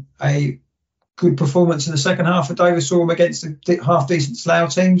a good performance in the second half for Dover saw them against a half-decent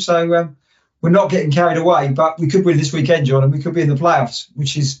Slough team. So we're not getting carried away, but we could win this weekend, John, and we could be in the playoffs,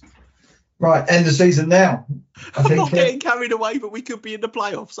 which is right, end of season now. I think, not getting carried away, but we could be in the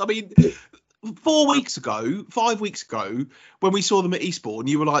playoffs. I mean, 5 weeks ago, when we saw them at Eastbourne,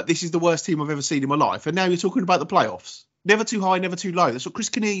 you were like, this is the worst team I've ever seen in my life. And now you're talking about the playoffs. Never too high, never too low. That's what Chris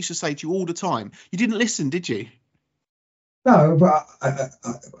Kinnear used to say to you all the time. You didn't listen, did you? No, but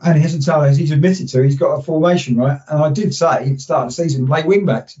and he hasn't told us, he's admitted to, he's got a formation, right? And I did say at the start of the season, play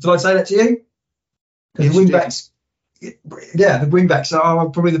wing-backs. Did I say that to you? Because the wing-backs, the wing-backs are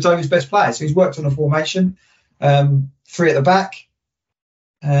probably the Dover's best players. So he's worked on a formation, 3 at the back.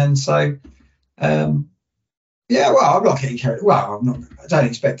 And so, I'm not getting carried. Well, I don't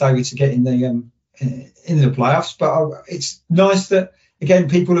expect Dover to get in the playoffs, but it's nice that, again,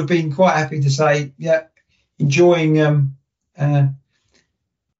 people have been quite happy to say, enjoying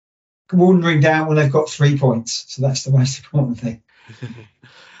wandering down when they've got 3 points. So that's the most important thing.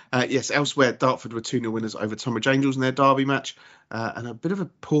 Yes, elsewhere, Dartford were 2-0 winners over Tonbridge Angels in their derby match. And a bit of a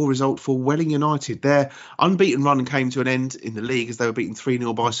poor result for Welling United. Their unbeaten run came to an end in the league as they were beaten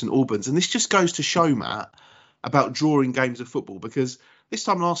 3-0 by St Albans. And this just goes to show, Matt, about drawing games of football, because this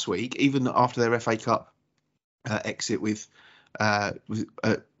time last week, even after their FA Cup exit with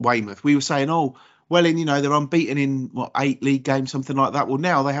Weymouth, we were saying, Welling, they're unbeaten in 8 league games, something like that. Well,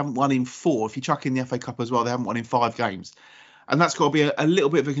 now they haven't won in 4. If you chuck in the FA Cup as well, they haven't won in 5 games. And that's got to be a little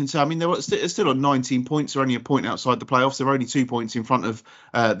bit of a concern. I mean, they're still on 19 points. They're only a point outside the playoffs. They're only 2 points in front of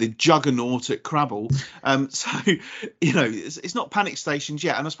the juggernaut at Crabble. It's not panic stations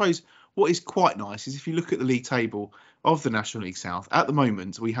yet. And I suppose what is quite nice is if you look at the league table of the National League South, at the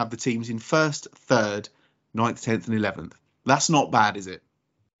moment, we have the teams in 1st, 3rd, 9th, 10th and 11th. That's not bad, is it?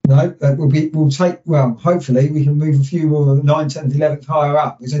 No, hopefully we can move a few more than 9th, 10th, 11th higher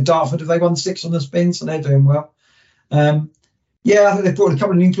up. So Dartford, have they won 6 on the spin? So they're doing well. Yeah, I think they've brought a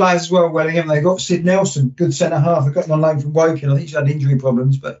couple of new players as well, Wellingham. They've got Sid Nelson, good centre-half. They've got him on loan from Woking. I think he's had injury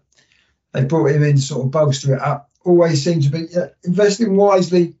problems, but they brought him in to sort of bolster it up. Always seem to be investing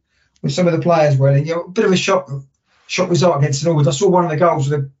wisely with some of the players, Wellingham. A bit of a shock result against St Albans. I saw one of the goals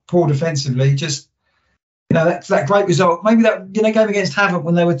with a poor defensively. Just, that great result. Maybe that game against Havant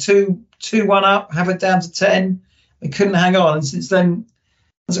when they were 2-1 up, Havant down to 10. They couldn't hang on, and since then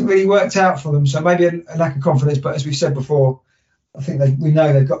hasn't really worked out for them. So maybe a lack of confidence. But as we said before, I think we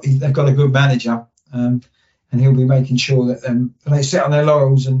know they've got a good manager, and he'll be making sure that they sit on their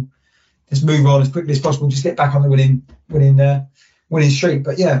laurels and just move on as quickly as possible. Just get back on the winning streak.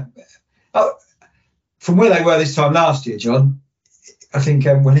 But yeah, from where they were this time last year, John, I think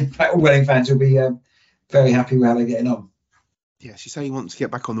all Welling fans will be very happy with how they're getting on. Yes, you say you want to get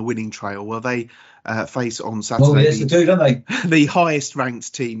back on the winning trail. Well, they face on Saturday. Oh, yes, they do, don't they? The highest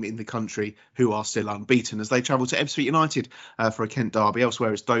ranked team in the country, who are still unbeaten, as they travel to Ebbsfleet United for a Kent derby.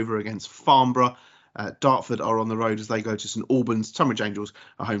 Elsewhere, it's Dover against Farnborough. Dartford are on the road as they go to St Albans. Tunbridge Angels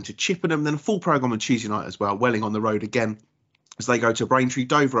are home to Chippenham. Then a full programme on Tuesday night as well. Welling on the road again as they go to Braintree.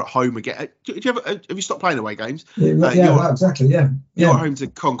 Dover at home again. Have you stopped playing away games? Exactly. Yeah. You're home to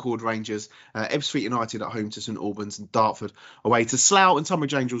Concord Rangers. Ebbsfleet United at home to St Albans, and Dartford away to Slough, and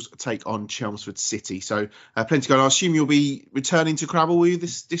Tunbridge Angels take on Chelmsford City. So plenty going on. I assume you'll be returning to Crabble, will you,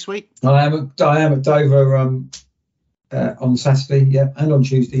 this week? I am at Dover on Saturday, and on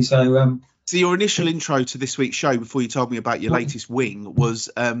Tuesday. So your initial intro to this week's show, before you told me about your latest wing, was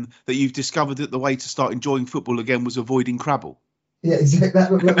that you've discovered that the way to start enjoying football again was avoiding Crabble. Yeah, exactly.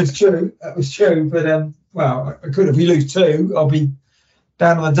 That was true. That was true. But I could. If we lose 2, I'll be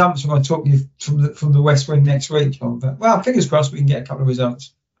down on the dumps when I talk you from the West Wing next week, John. But fingers crossed we can get a couple of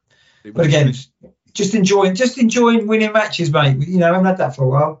results. But again, just enjoying winning matches, mate. I haven't had that for a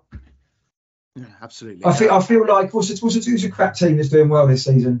while. Yeah, absolutely. I feel like what's a crap team that's doing well this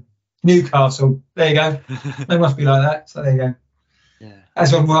season? Newcastle. There you go. They must be like that. So there you go. Yeah.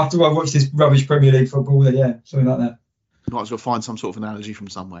 As well, after I watch this rubbish Premier League football, something like that. Might as well find some sort of analogy from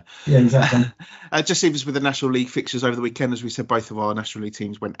somewhere. Yeah, exactly. Just leave us with the National League fixtures over the weekend. As we said, both of our National League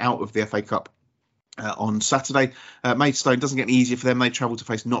teams went out of the FA Cup on Saturday. Maidstone doesn't get any easier for them. They travel to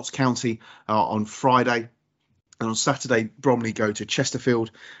face Notts County on Friday. And on Saturday, Bromley go to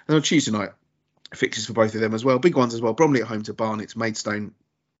Chesterfield. And on Tuesday night, fixtures for both of them as well. Big ones as well. Bromley at home to Barnet. Maidstone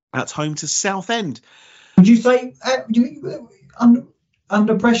at home to Southend. Would you say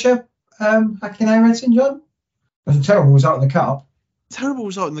under pressure, Hacking Everton, John? It was a terrible result in the Cup. Terrible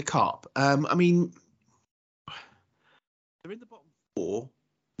result in the Cup. I mean, they're in the bottom 4.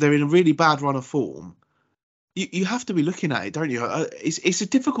 They're in a really bad run of form. You have to be looking at it, don't you? It's a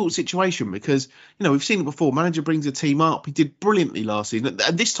difficult situation because, we've seen it before. Manager brings a team up. He did brilliantly last season.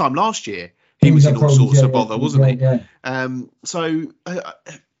 And this time last year, he was in all sorts of bother, wasn't he? Yeah. So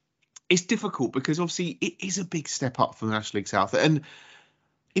it's difficult because obviously it is a big step up from the National League South. And,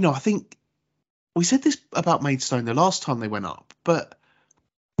 I think we said this about Maidstone the last time they went up, but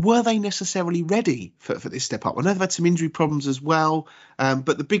were they necessarily ready for this step up? I know they've had some injury problems as well,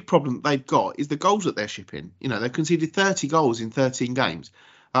 but the big problem they've got is the goals that they're shipping. They've conceded 30 goals in 13 games.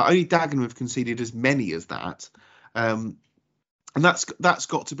 Only Dagenham have conceded as many as that. And that's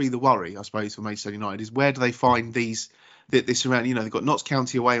got to be the worry, I suppose, for Maidstone United, is where do they find this around? They've got Notts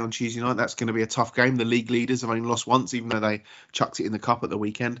County away on Tuesday night. That's going to be a tough game. The league leaders have only lost once, even though they chucked it in the cup at the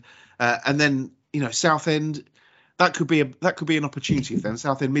weekend. And then Southend, that could be an opportunity for them.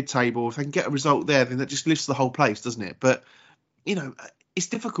 Southend mid-table, if they can get a result there, then that just lifts the whole place, doesn't it? But it's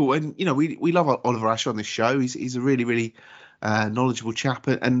difficult, and we love Oliver Ashe on this show. He's a really, really knowledgeable chap,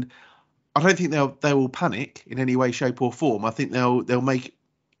 and I don't think they will panic in any way, shape, or form. I think they'll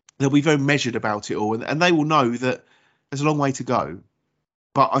be very measured about it all, and they will know that there's a long way to go.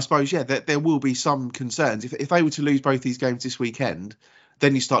 But I suppose, that there will be some concerns. If they were to lose both these games this weekend,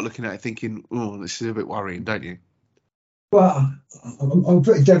 then you start looking at it thinking, oh, this is a bit worrying, don't you? Well, I'm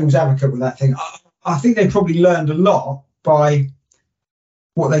pretty devil's advocate with that thing. I think they probably learned a lot by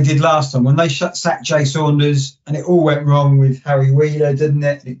what they did last time when they sacked Jay Saunders, and it all went wrong with Harry Wheeler, didn't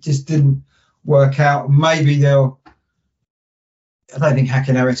it? It just didn't work out. Maybe I don't think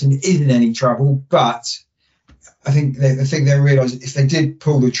Hacking Everton is in any trouble, but I think the thing they realised, if they did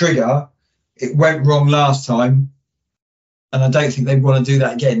pull the trigger, it went wrong last time, and I don't think they'd want to do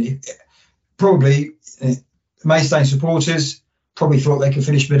that again. Probably Maidstone supporters probably thought they could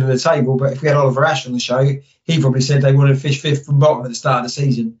finish middle of the table, but if we had Oliver Ashe on the show, he probably said they wanted to finish 5th from bottom at the start of the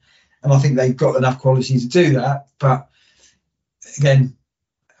season, and I think they've got enough quality to do that. But again,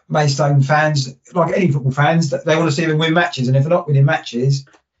 Maidstone fans, like any football fans, they want to see them win matches, and if they're not winning matches,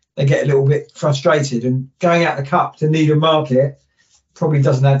 they get a little bit frustrated. And going out the cup to Needham Market probably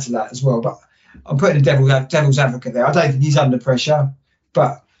doesn't add to that as well. But I'm putting a devil's advocate there. I don't think he's under pressure,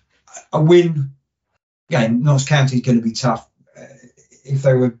 but a win, again, Notts County is going to be tough. If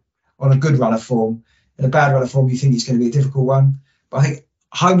they were on a good run of form, in a bad run of form, you think it's going to be a difficult one. But I think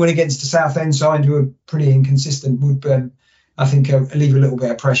home win against the Southend side, who are pretty inconsistent, would, I think, leave a little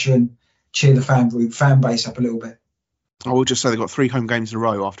bit of pressure and cheer the fan base up a little bit. I will just say they've got 3 home games in a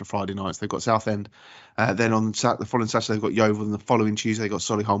row after Friday nights. They've got Southend, then on the following Saturday they've got Yeovil, and the following Tuesday they've got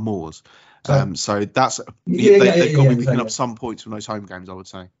Solihull Moors. So that's they've got to be picking up some points from those home games, I would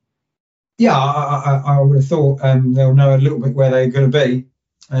say. Yeah, I would have thought they'll know a little bit where they're going to be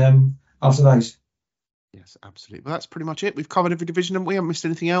after those. Yes, absolutely. Well, that's pretty much it. We've covered every division, haven't we? Haven't missed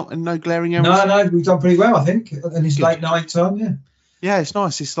anything out, and no glaring errors. No, we've done pretty well, I think. And it's late night time, yeah. Yeah, it's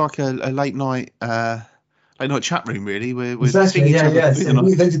nice. It's like a late night chat room, really. We're exactly, seeing each yeah. other.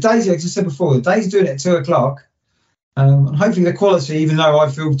 The days, like I said before, the days doing it at 2:00. And hopefully the quality, even though I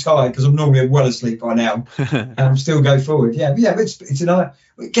feel tired because I'm normally well asleep by now, still go forward. Yeah, but yeah, it's another.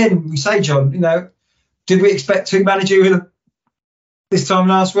 Again, we say, John, did we expect 2 managerial this time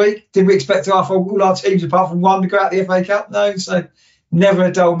last week? Did we expect all our teams apart from one to go out the FA Cup? No, so never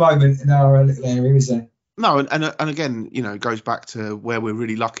a dull moment in our little area, is there? No, and again, it goes back to where we're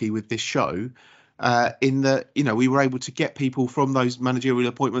really lucky with this show, in that we were able to get people from those managerial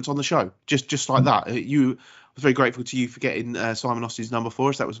appointments on the show, just like that. I was very grateful to you for getting Simon Austin's number for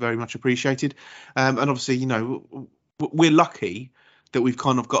us. That was very much appreciated. And obviously, we're lucky that we've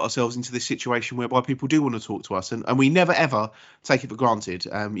kind of got ourselves into this situation whereby people do want to talk to us, and we never ever take it for granted.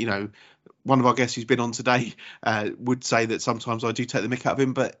 One of our guests who's been on today would say that sometimes I do take the mick out of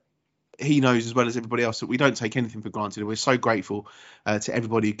him, but he knows as well as everybody else that we don't take anything for granted. And we're so grateful to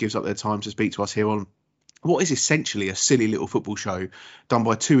everybody who gives up their time to speak to us here on what is essentially a silly little football show done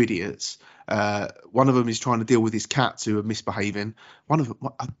by 2 idiots. One of them is trying to deal with his cats who are misbehaving. One of them,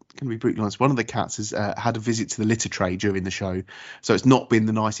 I'm going to be brutally honest, one of the cats has had a visit to the litter tray during the show. So it's not been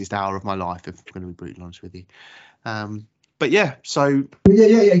the nicest hour of my life, if I'm going to be brutally honest with you. But yeah, so.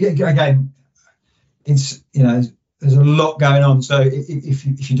 Yeah. Again, it's, there's a lot going on. So if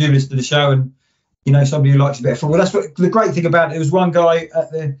you do listen to the show and, somebody who likes a bit of football, that's what the great thing about it. There was one guy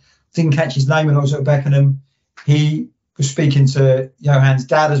didn't catch his name when I was at Beckenham. He was speaking to Johann's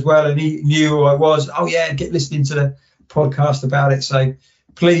dad as well, and he knew who I was. Oh yeah, get listening to the podcast about it. So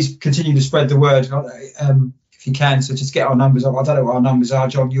please continue to spread the word if you can. So just get our numbers up. I don't know what our numbers are,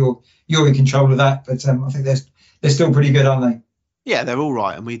 John. You're in control of that, but I think they're still pretty good, aren't they? Yeah, they're all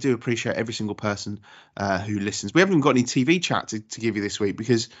right, and we do appreciate every single person who listens. We haven't even got any TV chat to give you this week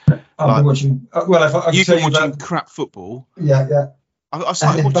because I've been watching. You've been watching crap football. Yeah. I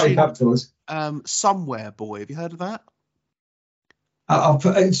started watching Somewhere Boy. Have you heard of that?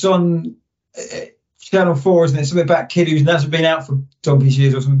 It's on Channel 4, isn't it? Something about a kid who hasn't been out for donkey's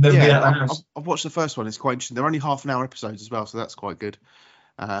years or something. Never been out of the house. I've watched the first one. It's quite interesting. They're only half-an-hour episodes as well, so that's quite good.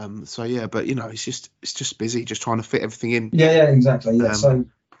 So yeah, but it's just busy, just trying to fit everything in. Yeah, exactly. Yeah. So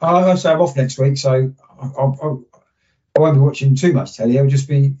I'm off next week, so I won't be watching too much telly. I'll just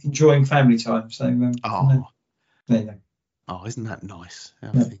be enjoying family time. So there you go. Oh, isn't that nice?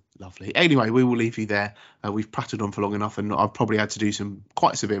 Lovely. Anyway, we will leave you there. We've prattled on for long enough, and I've probably had to do some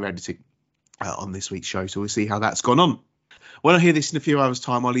quite severe editing on this week's show, so we'll see how that's gone on. When I hear this in a few hours'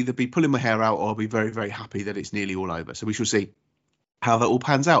 time, I'll either be pulling my hair out or I'll be very, very happy that it's nearly all over. So we shall see how that all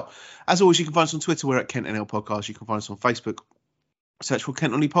pans out. As always, you can find us on Twitter. We're at Kent NL Podcast. You can find us on Facebook. Search for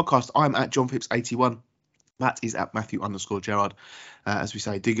Kent Only Podcast. I'm at John Phipps 81. That is at Matthew_Gerard. As we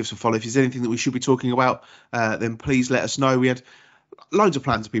say, do give us a follow. If there's anything that we should be talking about, then please let us know. We had loads of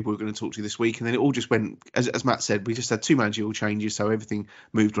plans of people we were going to talk to this week, and then it all just went, as Matt said, we just had 2 managerial changes, so everything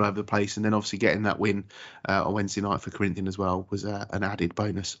moved all over the place. And then obviously getting that win on Wednesday night for Corinthian as well was an added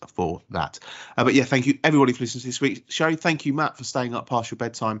bonus for that. But yeah, thank you everybody for listening to this week's show. Thank you, Matt, for staying up past your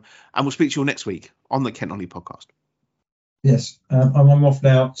bedtime, and we'll speak to you all next week on the Kent Only Podcast. Yes, I'm off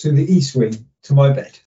now to the East Wing, to my bed.